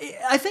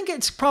I think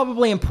it's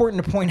probably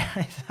important to point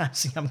out,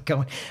 see,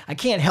 I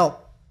can't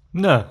help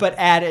but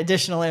add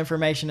additional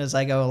information as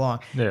I go along.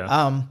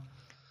 Yeah.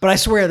 But I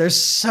swear there's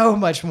so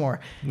much more.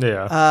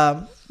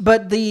 Yeah.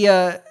 But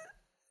the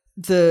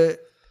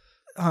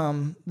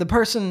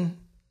person,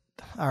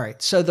 all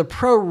right, so the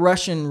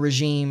pro-Russian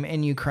regime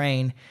in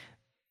Ukraine,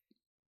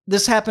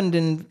 this happened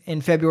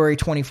in February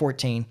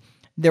 2014.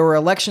 There were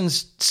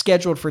elections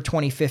scheduled for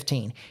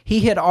 2015.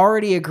 He had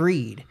already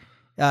agreed,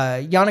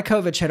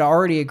 Yanukovych had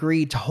already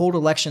agreed to hold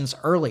elections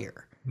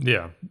earlier.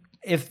 Yeah.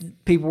 If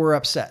people were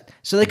upset.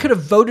 So they could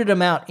have voted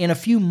him out in a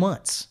few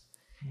months.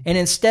 And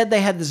instead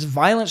they had this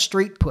violent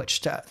street push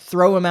to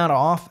throw him out of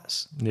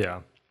office.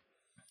 Yeah.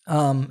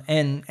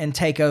 And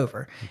take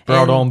over.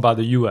 Brought on by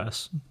the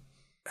U.S.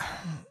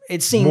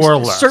 It seems more or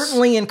less.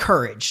 Certainly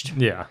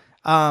encouraged. Yeah.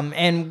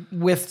 And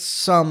with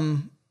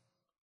some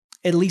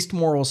at least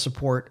moral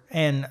support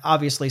and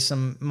obviously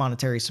some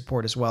monetary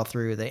support as well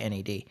through the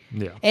NED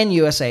and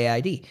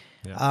USAID.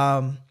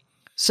 Yeah.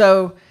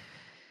 So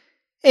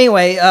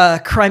anyway,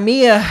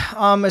 Crimea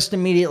almost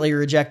immediately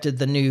rejected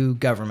the new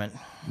government.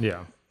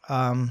 Yeah.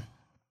 And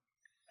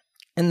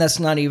that's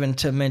not even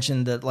to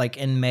mention that, like,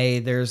 in May,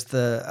 there's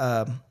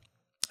the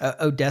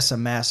Odessa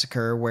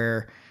massacre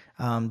where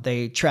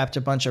they trapped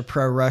a bunch of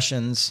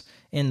pro-Russians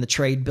in the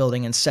trade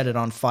building and set it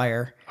on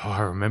fire. Oh,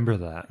 I remember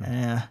that.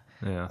 Yeah.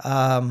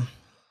 Yeah.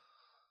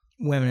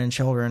 Women and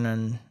children,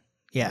 and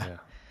Yeah.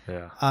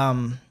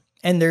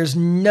 and there's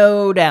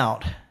no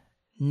doubt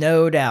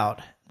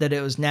that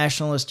it was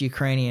nationalist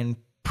Ukrainian,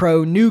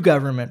 pro-new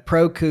government,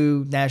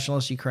 pro-coup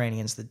nationalist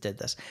Ukrainians that did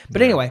this.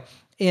 But anyway,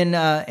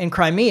 in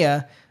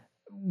Crimea,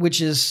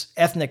 which is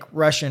ethnic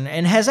Russian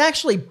and has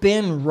actually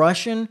been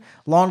Russian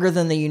longer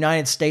than the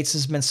United States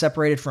has been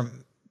separated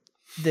from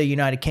the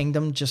United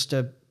Kingdom,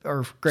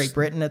 or Great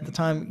Britain at the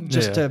time,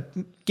 to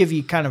give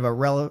you kind of a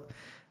relation.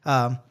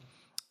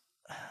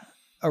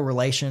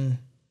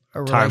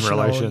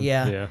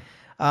 Yeah.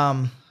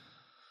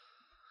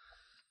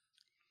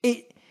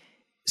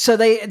 So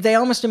they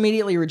almost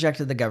immediately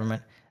rejected the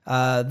government.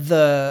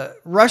 The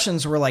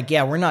Russians were like,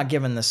 yeah, we're not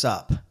giving this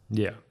up.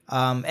 Yeah.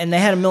 And they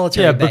had a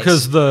military base.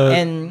 Because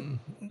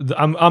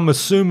I'm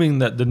assuming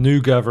that the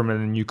new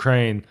government in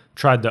Ukraine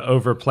tried to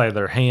overplay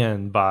their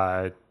hand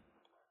by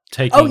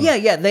taking... Oh,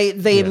 yeah.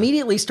 They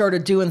immediately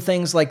started doing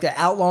things like the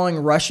outlawing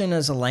Russian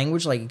as a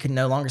language, like you could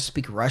no longer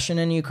speak Russian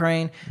in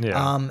Ukraine.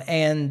 Yeah.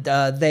 And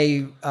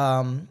they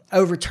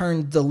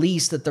overturned the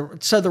lease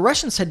so the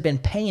Russians had been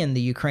paying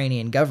the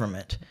Ukrainian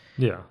government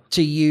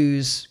to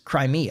use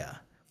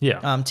Crimea.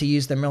 Yeah. To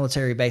use their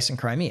military base in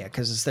Crimea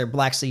because it's their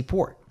Black Sea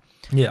port.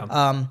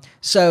 Yeah.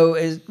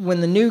 So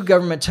when the new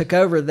government took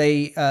over,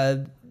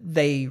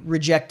 they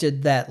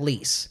rejected that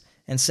lease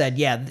and said,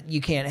 "Yeah,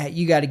 you can't.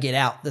 You got to get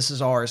out. This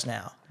is ours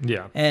now."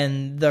 Yeah.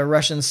 And the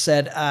Russians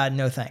said,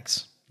 "No,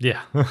 thanks."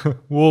 Yeah,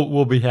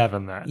 we'll be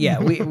having that. Yeah,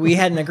 we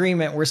had an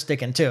agreement. We're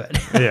sticking to it.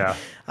 Yeah.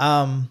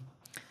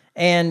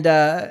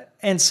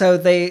 And so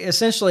they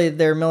essentially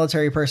their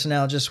military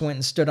personnel just went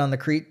and stood on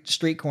the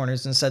street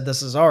corners and said,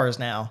 "This is ours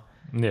now."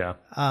 Yeah.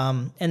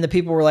 And the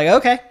people were like,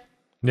 "Okay."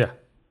 Yeah.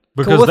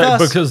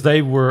 Because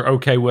they were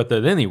okay with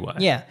it anyway.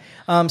 Yeah.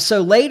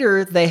 So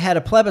later they had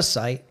a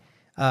plebiscite,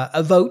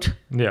 a vote.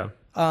 Yeah.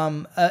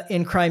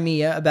 In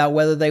Crimea about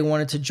whether they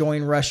wanted to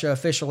join Russia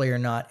officially or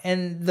not,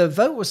 and the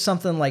vote was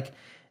something like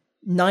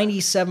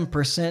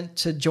 97%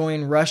 to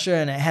join Russia,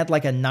 and it had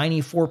like a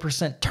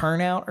 94%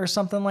 turnout or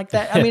something like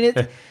that. I mean,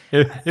 it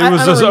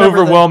was as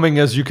overwhelming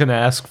as you can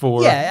ask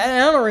for. Yeah,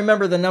 I don't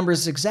remember the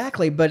numbers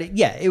exactly, but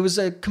it was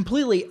a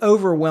completely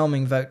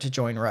overwhelming vote to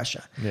join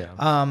Russia.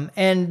 Yeah.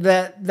 And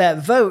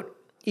that vote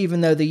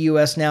even though the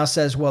U.S. now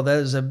says, well, that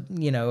was a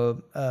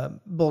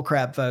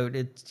bullcrap vote.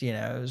 It's, it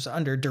was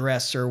under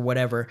duress or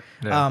whatever.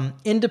 Yeah.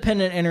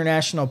 Independent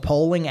international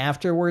polling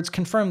afterwards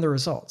confirmed the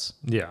results.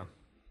 Yeah.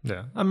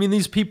 Yeah. I mean,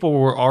 these people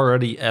were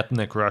already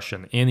ethnic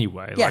Russian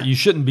anyway. Yeah. Like, you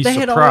shouldn't be They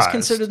surprised. had always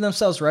considered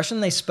themselves Russian.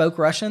 They spoke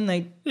Russian.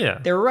 They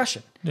were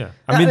Russian. Yeah.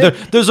 I mean,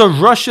 there's a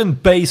Russian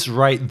base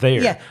right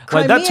there. Yeah.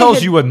 Like, that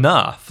tells you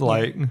enough.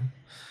 Like,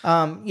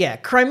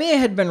 Crimea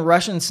had been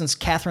Russian since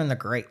Catherine the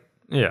Great.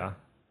 Yeah.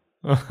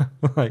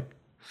 Like,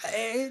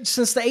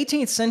 since the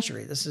 18th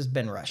century, this has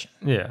been Russian.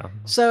 Yeah.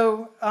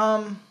 So,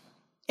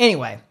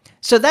 anyway,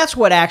 so that's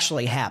what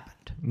actually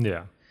happened.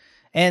 Yeah.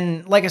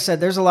 And like I said,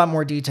 there's a lot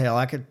more detail.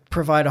 I could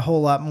provide a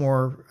whole lot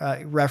more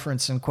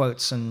reference and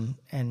quotes and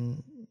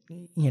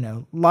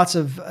lots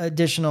of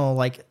additional,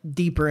 like,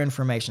 deeper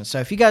information.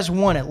 So if you guys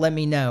want it, let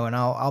me know, and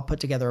I'll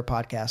put together a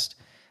podcast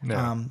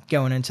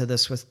going into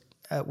this with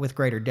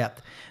greater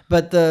depth.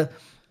 But the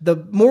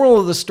moral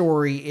of the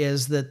story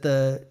is that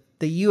the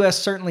U.S.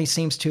 certainly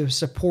seems to have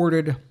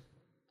supported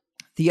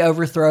the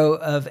overthrow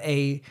of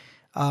a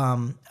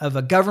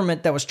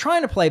government that was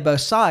trying to play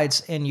both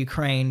sides in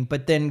Ukraine,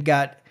 but then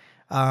got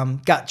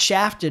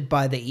shafted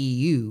by the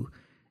EU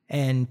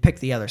and picked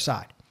the other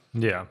side.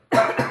 Yeah.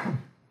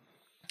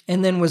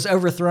 And then was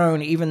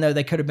overthrown, even though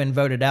they could have been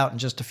voted out in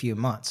just a few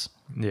months.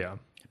 Yeah.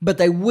 But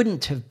they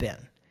wouldn't have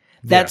been.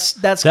 That's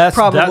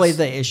probably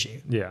the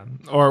issue. Yeah.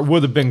 Or it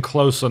would have been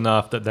close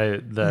enough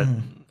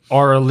that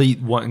our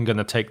elite wasn't going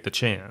to take the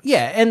chance.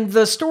 Yeah, and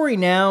the story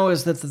now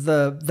is that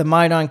the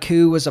Maidan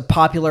coup was a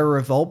popular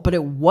revolt, but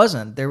it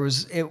wasn't.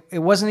 It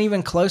wasn't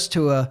even close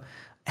to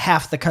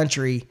half the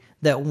country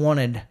that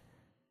wanted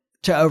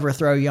to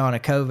overthrow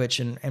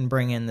Yanukovych and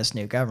bring in this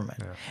new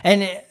government.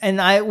 Yeah.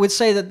 And I would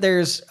say that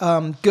there's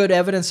good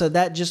evidence of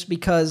that just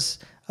because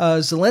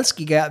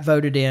Zelensky got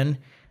voted in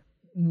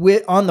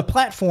on the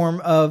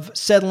platform of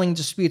settling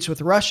disputes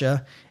with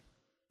Russia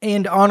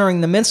and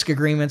honoring the Minsk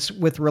agreements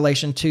with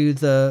relation to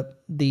the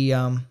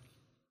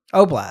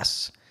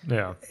oblasts,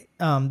 the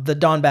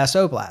Donbass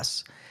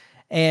oblasts.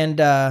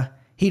 And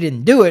he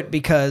didn't do it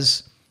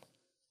because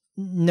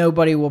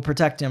nobody will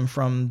protect him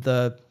from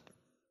the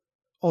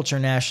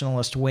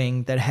ultra-nationalist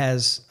wing that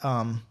has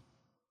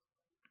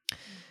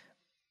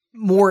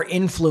more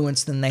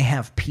influence than they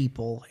have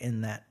people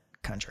in that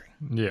country.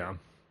 Yeah.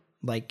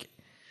 Like,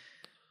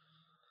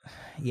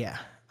 yeah.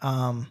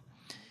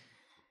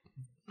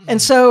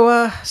 And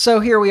so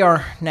here we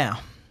are now.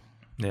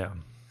 Yeah.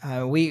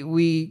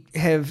 We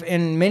have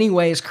in many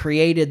ways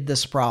created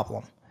this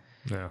problem.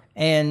 Yeah.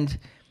 And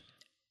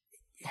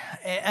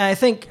I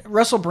think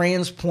Russell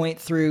Brand's point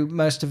through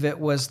most of it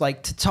was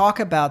like to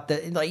talk about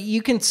that. Like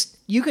you can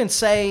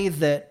say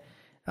that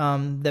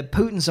that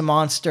Putin's a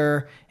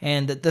monster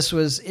and that this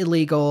was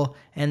illegal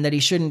and that he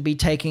shouldn't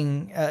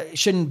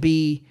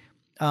be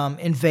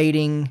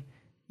invading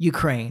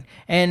Ukraine.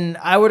 And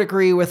I would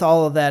agree with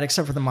all of that,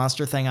 except for the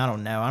monster thing. I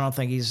don't know. I don't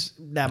think he's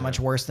that much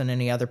worse than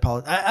any other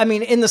I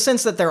mean, in the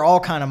sense that they're all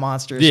kind of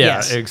monsters. Yeah,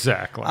 yes.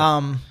 Exactly.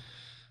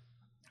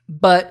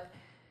 But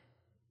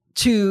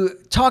to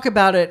talk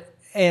about it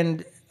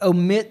and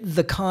omit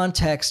the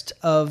context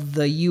of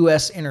the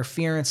U.S.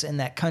 interference in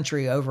that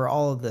country over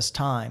all of this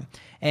time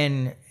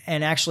and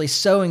actually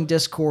sowing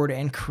discord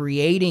and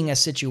creating a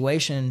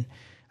situation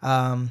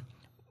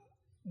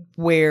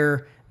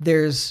where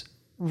there's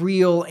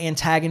real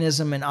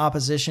antagonism and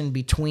opposition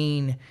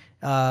between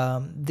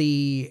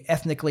the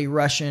ethnically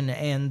Russian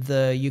and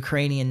the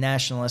Ukrainian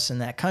nationalists in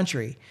that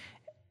country.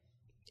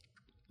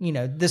 You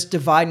know, this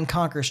divide and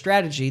conquer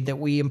strategy that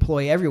we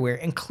employ everywhere,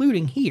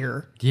 including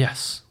here.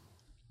 Yes.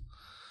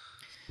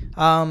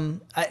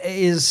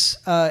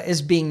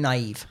 Is being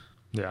naive.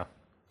 Yeah.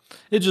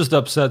 It just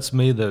upsets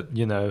me that,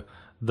 you know,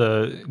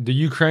 the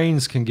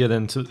Ukrainians can get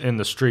in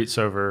the streets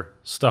over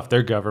stuff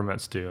their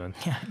government's doing.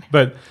 Yeah.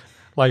 But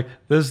like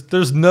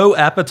there's no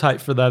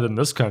appetite for that in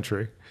this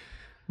country.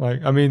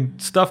 Like, I mean,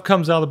 stuff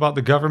comes out about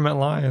the government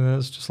lying and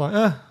it's just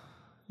like,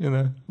 you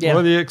know,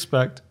 what do you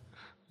expect?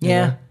 You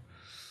know?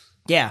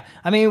 Yeah.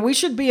 I mean, we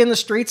should be in the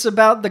streets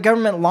about the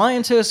government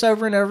lying to us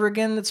over and over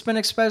again that's been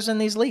exposed in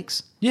these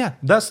leaks. Yeah,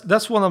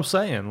 that's what I'm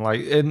saying.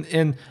 Like,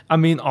 and I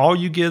mean, all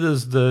you get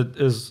is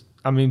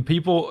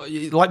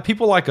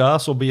people like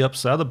us will be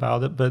upset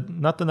about it, but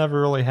nothing ever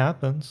really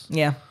happens.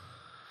 Yeah.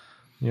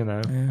 You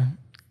know. Yeah.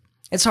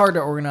 It's hard to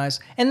organize.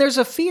 And there's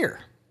a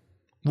fear.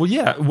 Well,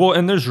 yeah. Well,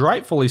 and there's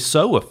rightfully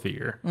so a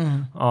fear.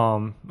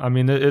 Mm-hmm. I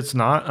mean, it's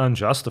not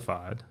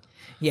unjustified.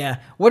 Yeah.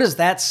 What does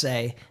that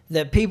say?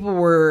 That people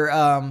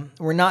were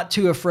not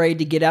too afraid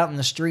to get out in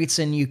the streets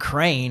in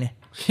Ukraine.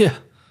 Yeah.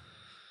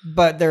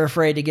 But they're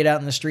afraid to get out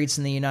in the streets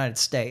in the United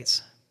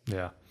States.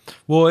 Yeah.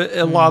 Well,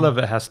 a lot of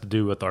it has to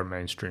do with our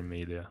mainstream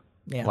media.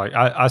 Yeah. Like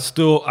I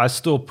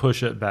still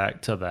push it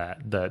back to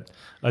that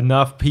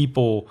enough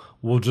people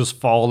will just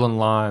fall in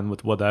line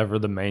with whatever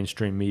the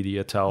mainstream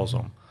media tells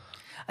them.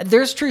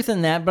 There's truth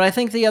in that, but I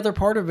think the other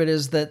part of it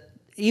is that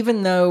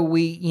even though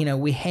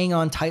we hang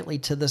on tightly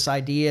to this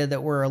idea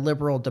that we're a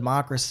liberal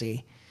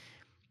democracy,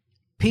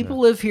 people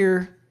live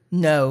here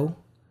know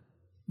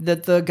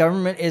that the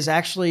government is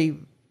actually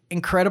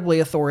incredibly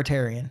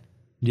authoritarian.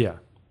 Yeah.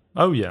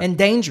 Oh, yeah. And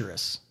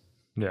dangerous.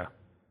 Yeah.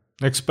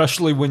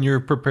 Especially when you're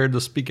prepared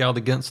to speak out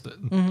against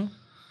it. Mm-hmm.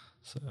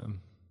 So.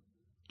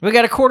 We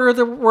got a quarter of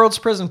the world's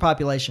prison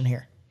population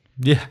here.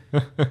 Yeah,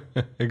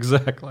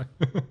 exactly.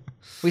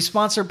 We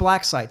sponsor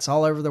black sites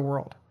all over the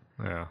world.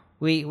 Yeah.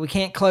 We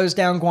can't close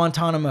down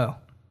Guantanamo.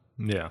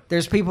 Yeah.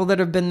 There's people that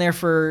have been there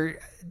for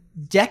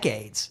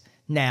decades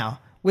now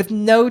with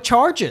no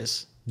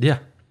charges. Yeah.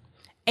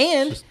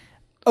 And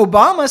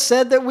Obama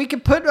said that we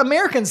could put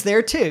Americans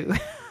there too.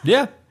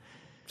 Yeah.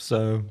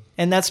 So.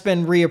 And that's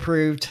been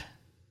reapproved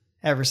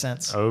ever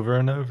since. Over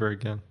and over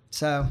again.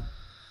 So,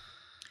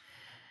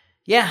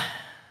 yeah.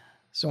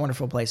 It's a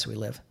wonderful place we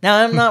live.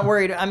 Now, I'm not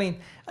worried. I mean,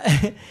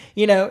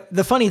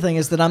 the funny thing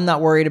is that I'm not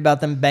worried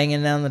about them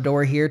banging down the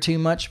door here too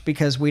much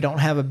because we don't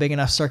have a big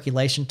enough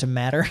circulation to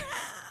matter.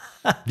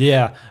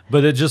 Yeah,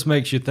 but it just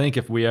makes you think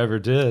if we ever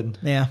did.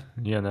 Yeah.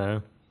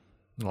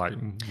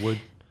 Would.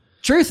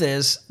 Truth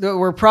is that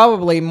we're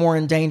probably more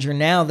in danger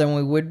now than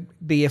we would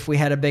be if we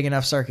had a big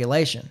enough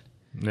circulation.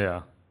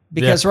 Yeah.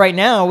 Because right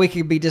now we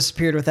could be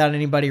disappeared without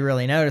anybody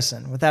really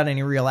noticing, without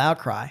any real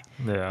outcry.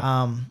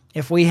 Yeah.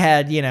 If we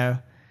had,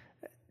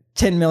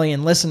 10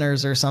 million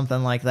listeners or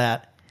something like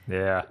that,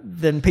 yeah,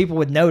 then people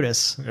would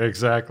notice.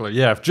 Exactly.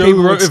 Yeah. If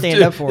people would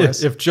stand up for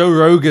us. If Joe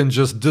Rogan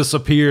just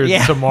disappeared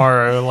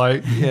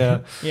tomorrow, yeah.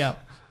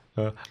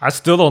 I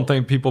still don't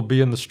think people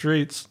be in the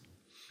streets.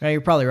 Yeah, you're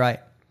probably right.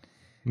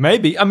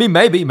 Maybe. I mean,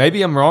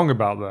 maybe I'm wrong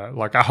about that.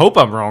 Like, I hope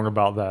I'm wrong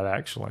about that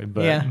actually,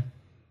 but I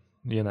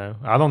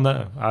don't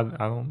know.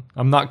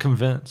 I'm not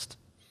convinced.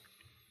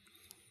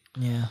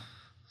 Yeah.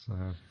 So.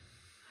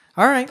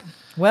 All right.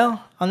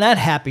 Well, on that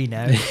happy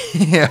note.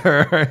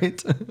 Yeah,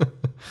 right.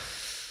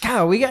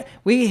 God,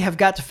 we have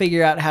got to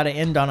figure out how to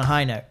end on a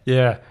high note.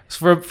 Yeah.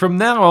 So from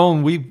now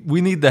on, we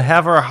need to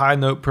have our high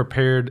note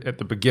prepared at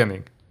the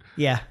beginning.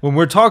 Yeah. When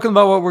we're talking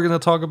about what we're going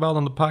to talk about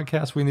on the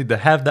podcast, we need to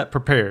have that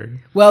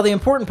prepared. Well, the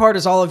important part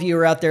is all of you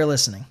are out there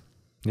listening.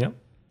 Yep.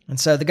 And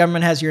so the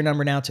government has your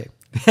number now too.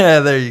 Yeah,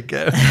 there you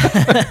go.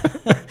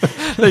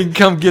 They can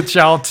come get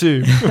y'all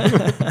too.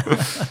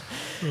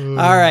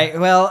 All right.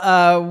 Well,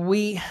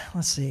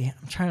 let's see.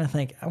 I'm trying to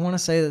think. I want to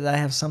say that I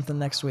have something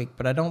next week,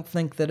 but I don't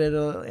think that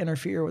it'll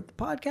interfere with the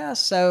podcast.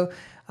 So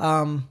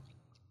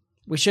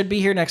we should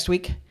be here next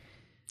week.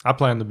 I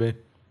plan to be.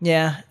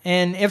 Yeah.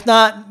 And if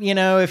not,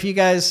 if you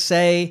guys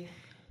say,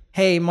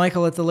 hey,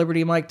 Michael at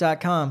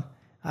thelibertymike.com,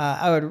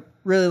 I would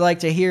really like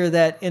to hear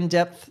that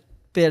in-depth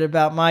bit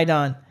about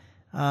Maidan.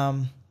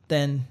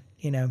 Then,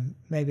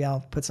 maybe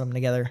I'll put something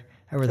together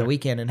over the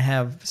weekend and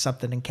have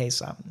something in case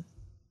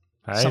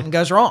something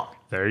goes wrong.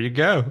 There you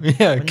go.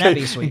 Yeah, in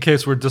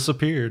case we're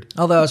disappeared.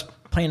 Although I was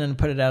planning to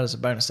put it out as a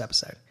bonus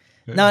episode.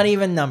 Yeah. Not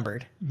even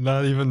numbered.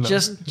 Not even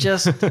numbered.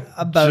 Just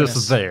a bonus.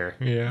 Just there.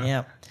 Yeah.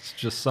 Yeah. It's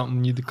just something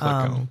you need to click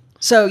on.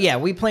 So, yeah,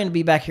 we plan to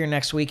be back here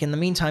next week. In the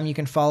meantime, you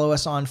can follow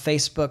us on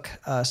Facebook,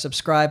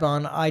 subscribe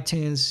on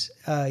iTunes,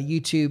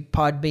 YouTube,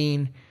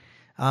 Podbean,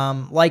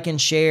 like and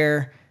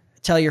share,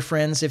 tell your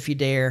friends if you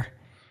dare.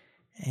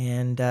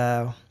 And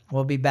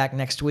we'll be back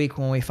next week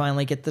when we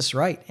finally get this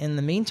right. In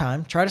the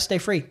meantime, try to stay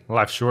free.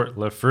 Life's short,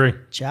 live free.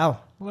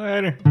 Ciao.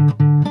 Later.